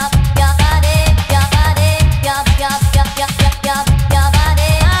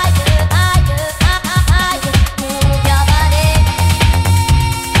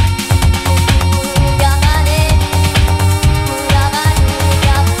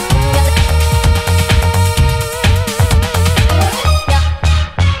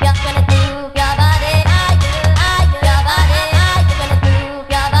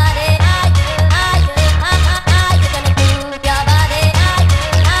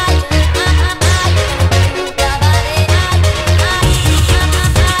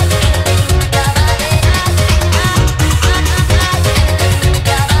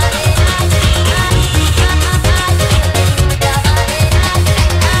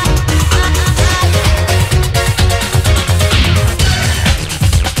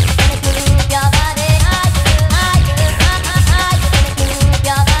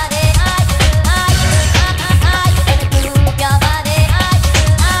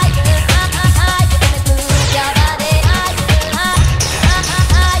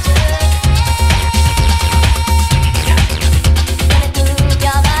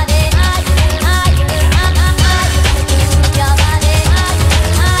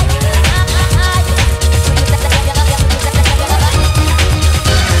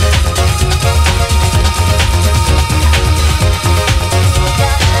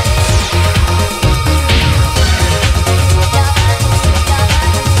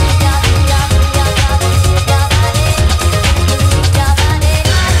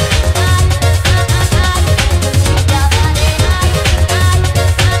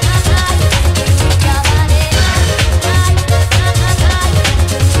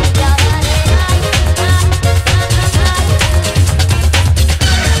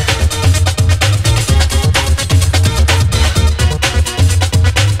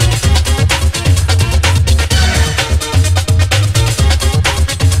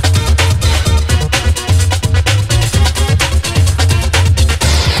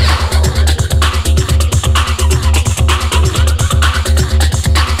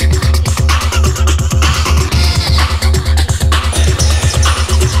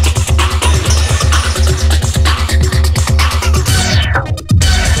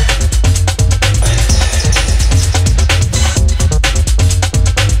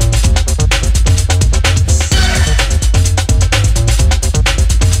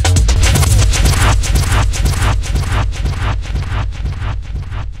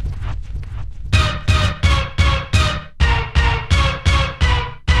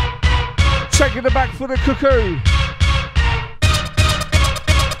 Taking it back for the cuckoo.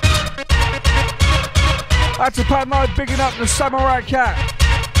 That's a Pat Knight bigging up the Samurai Cat.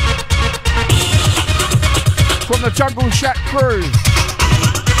 from the Jungle Shack crew.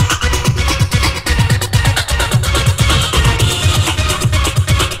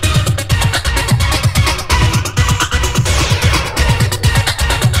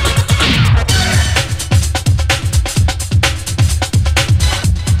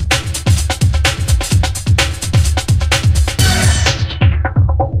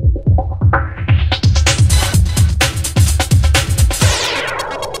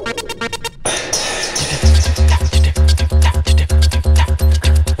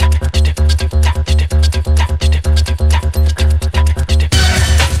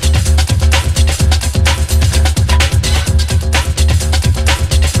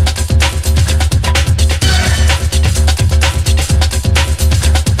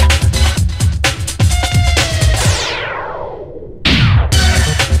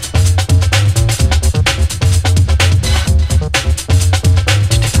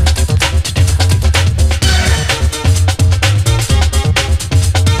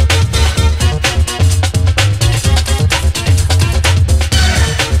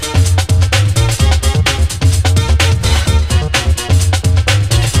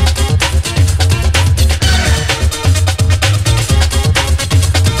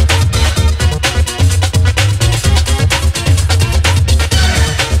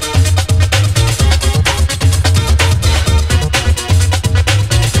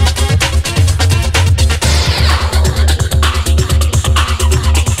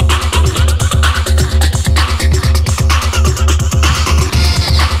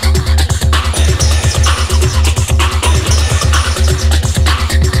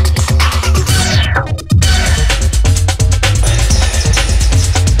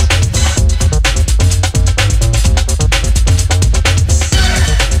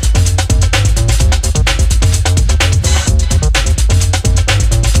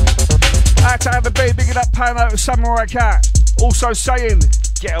 Samurai Cat also saying,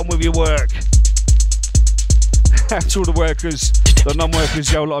 get on with your work. To all the workers, the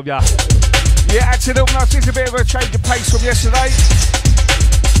non-workers, yo, a lot of ya. Yeah, accidentally, I think it's a bit of a change of pace from yesterday.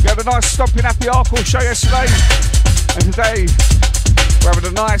 We had a nice stomping happy hardcore show yesterday, and today we're having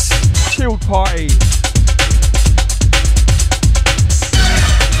a nice chilled party.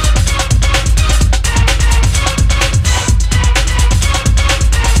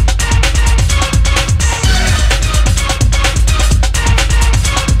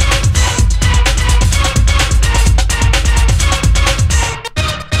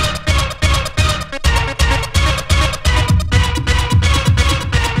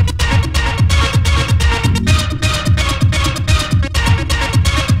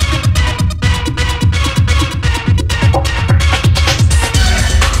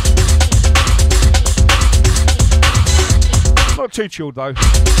 Too chilled though.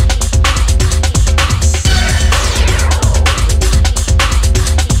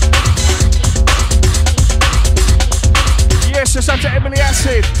 Yes, it's up to Emily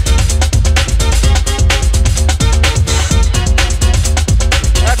Acid.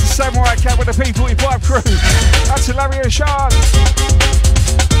 That's a Samurai Cat with the P45 crew. That's a Larry and Sean.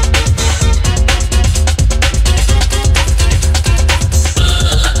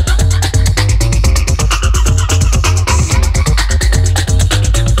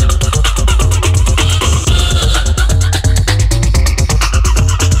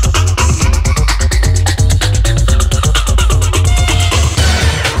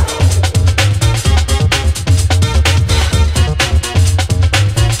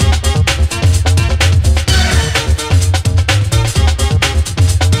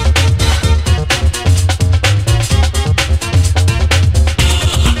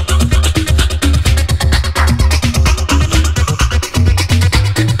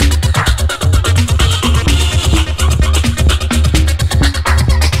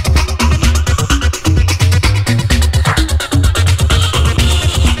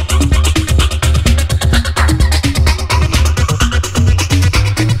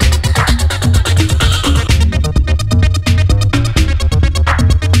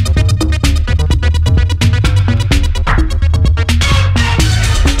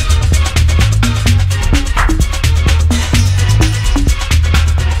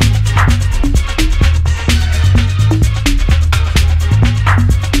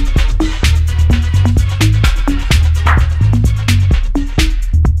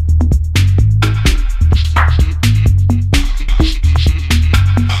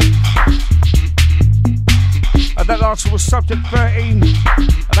 Was Subject 13, and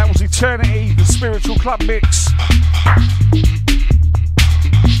that was Eternity, the Spiritual Club Mix.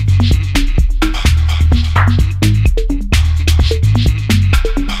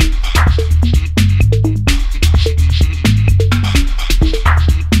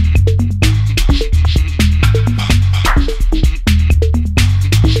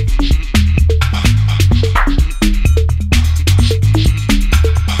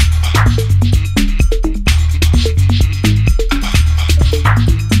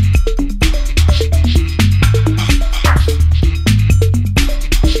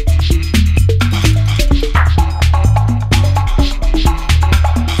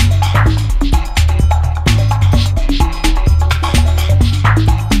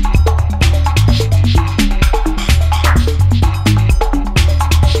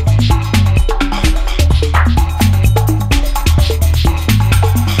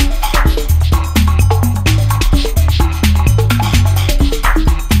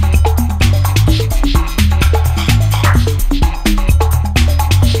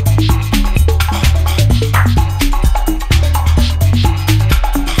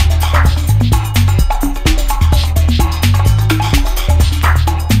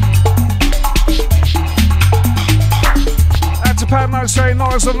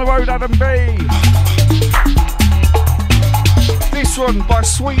 Hours on the Road, Adam B. This one by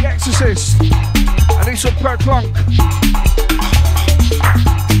Sweet Exorcist. And this one per Clunk.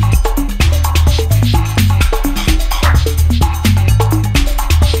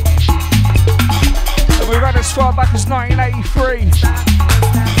 And we've had as far back as 1983.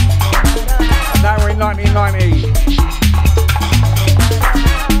 And now we're in 1990.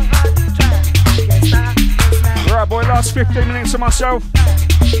 Right, boy, last 15 minutes of myself.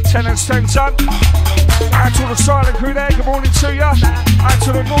 TennersTenTun. Out to the silent crew there, good morning to ya. Out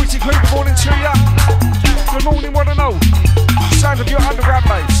to the noisy crew, good morning to ya. Good morning, one and all. Sound of your underground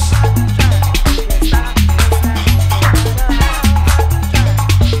bass.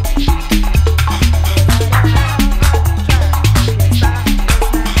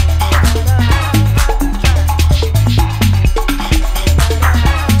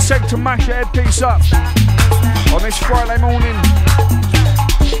 Send to mash your headpiece up on this Friday morning.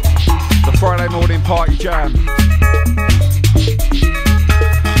 The Friday morning party jam.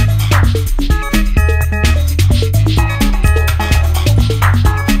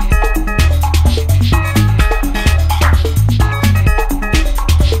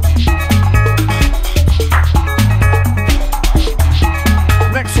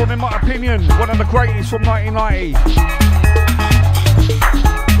 Next one, in my opinion, one of the greatest from 1990.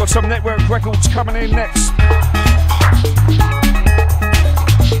 Got some network records coming in next.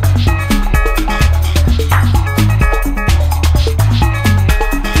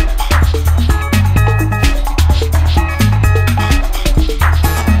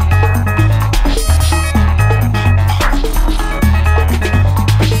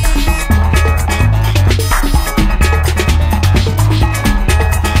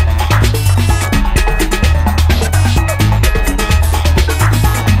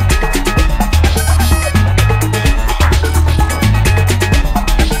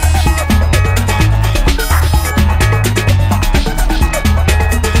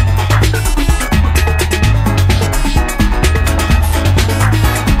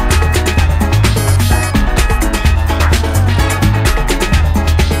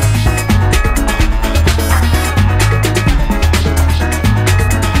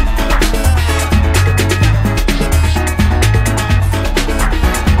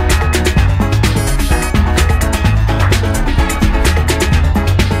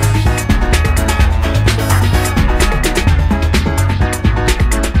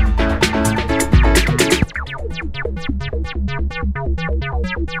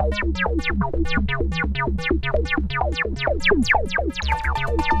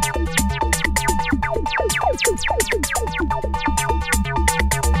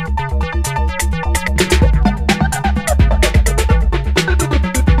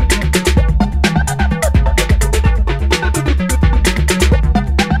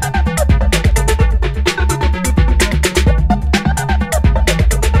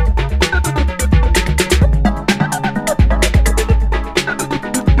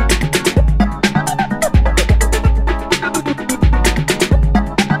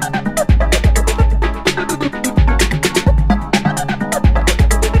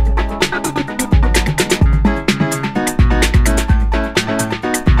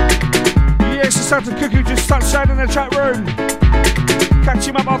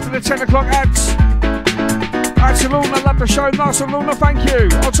 Nice one, Luna, thank you.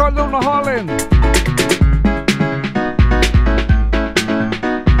 I'll try Luna Harlan.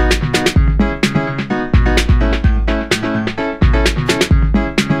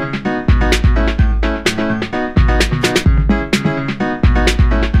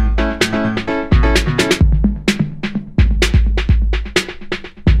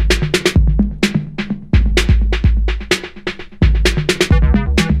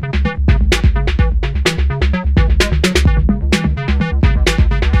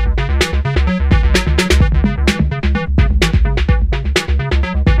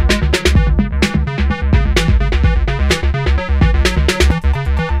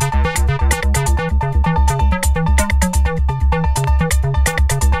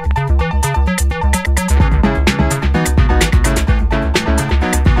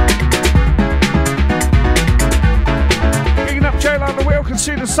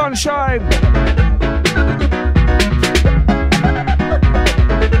 See the sunshine.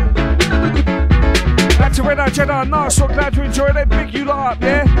 That's a Red Eye Jedi. Nice one, glad you enjoyed it. Big you lot up,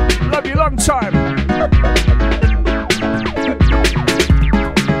 yeah? Love you long time.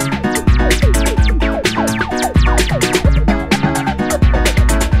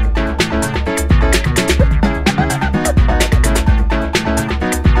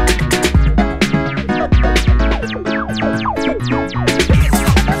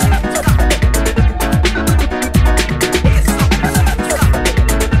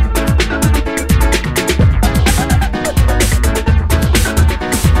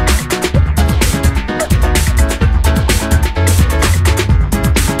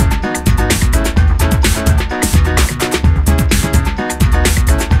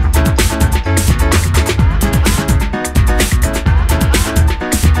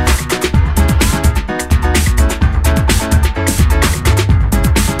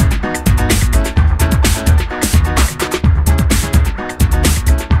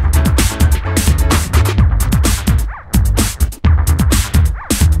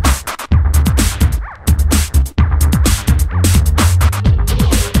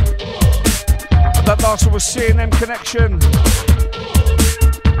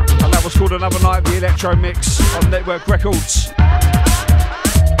 called Another Night of the Electro Mix on Network Records.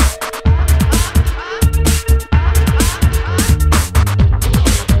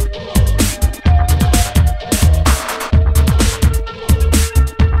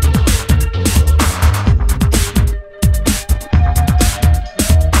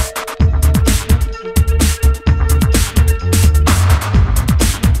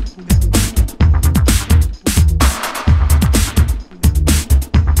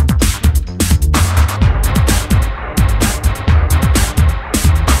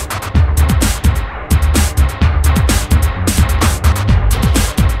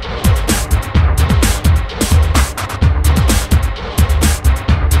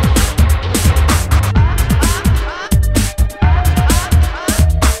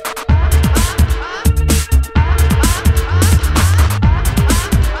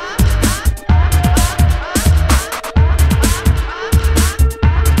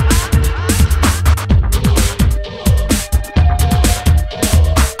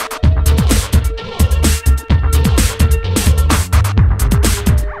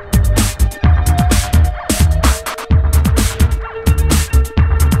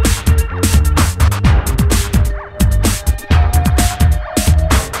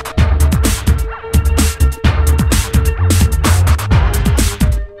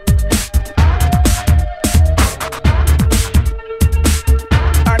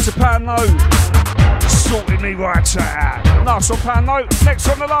 Nice one, Pano. Next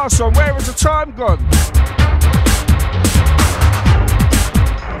on the last one. Where is the time gone?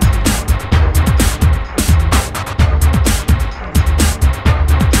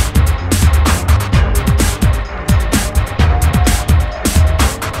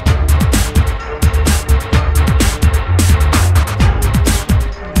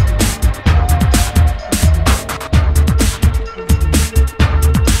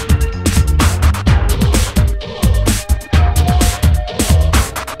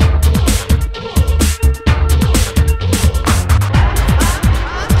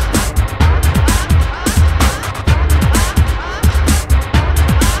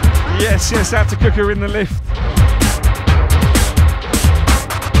 Yes, out to Cooker in the lift.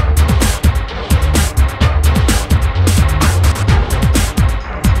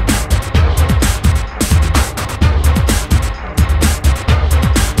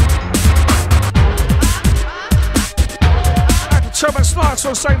 And Thomas Knights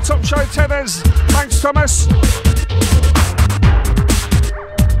on Same Top Show Tenners. Thanks, Thomas.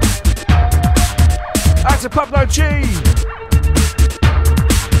 Out to Pablo G.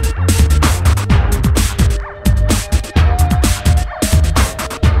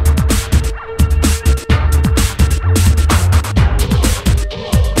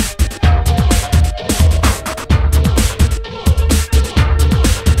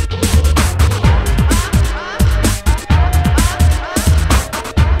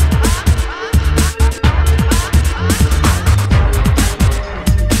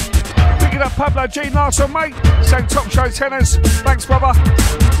 Pablo G, nice one, mate. Same Top Show Tenners. Thanks, brother.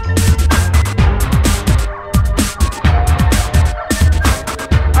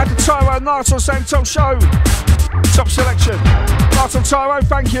 And to Tyro, nice on Same Top Show. Top selection. Nice on Tyro,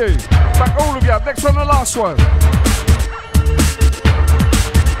 thank you. Thank all of you. Next one, the last one.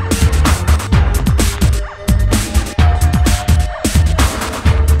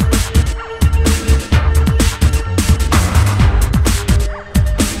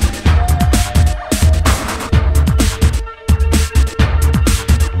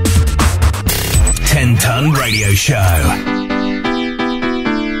 Ton Radio Show.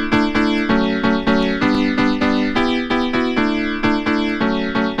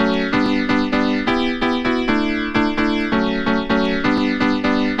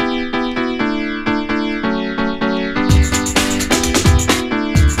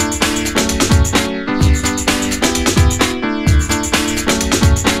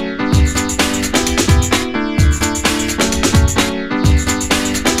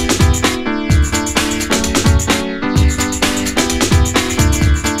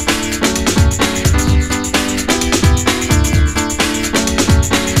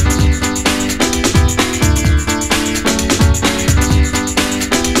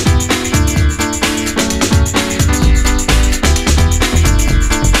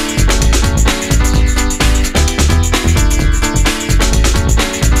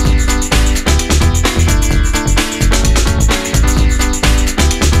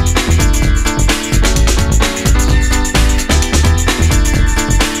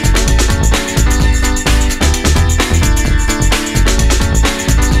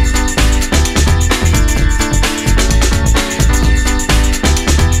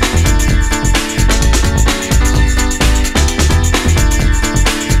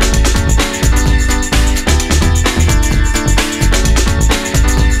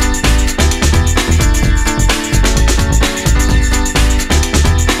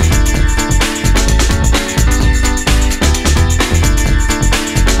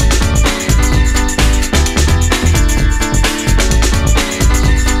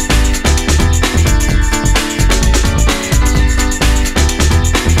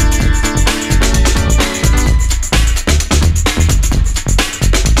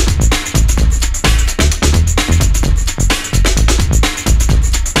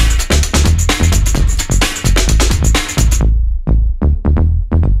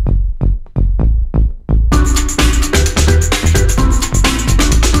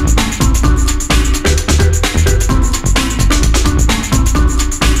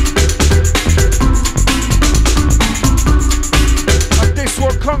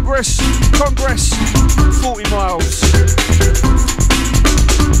 Congress, 40 miles.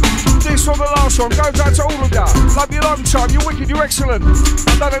 This one, the last one, goes out to all of you. Love you long time, you're wicked, you're excellent.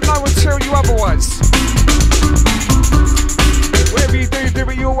 I don't let no one tell you otherwise. Whatever you do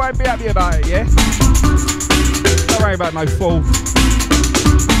it your way and be happy about it, yeah? Don't worry about no fool.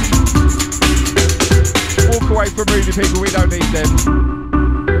 Walk away from rude people, we don't need them.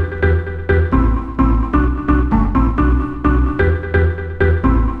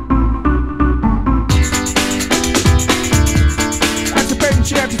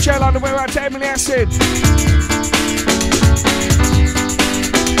 Out to Chell Underwear, out to Emily Acid.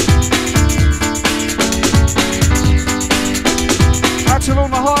 Out to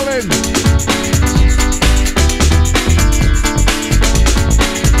Lorna Harlan.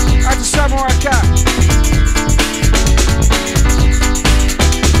 Out to Samurai Cat.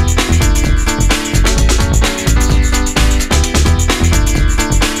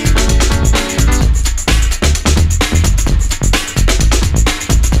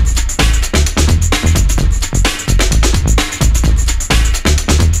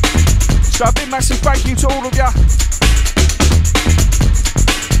 So a big massive thank you to all of you.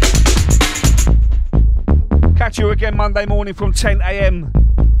 Catch you again Monday morning from 10 AM.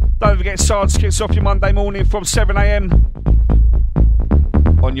 Don't forget Sarge kicks off your Monday morning from 7 AM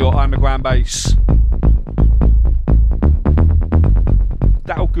on your underground base.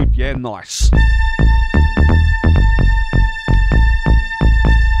 That all good, yeah? Nice.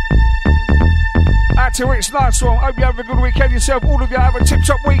 Out to Rich, nice one. Hope you have a good weekend yourself. All of you have a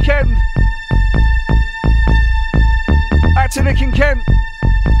tip-top weekend. Out to Nick and Kent.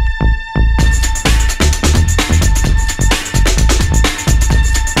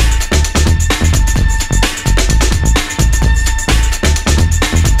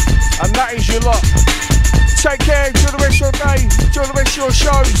 And that is your lot. Take care, enjoy the rest of your day, enjoy the rest of your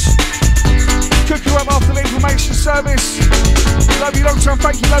shows. Cook you up after the information service. Love you long time,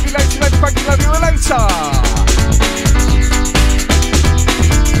 thank you, love you later, thank you, love you later.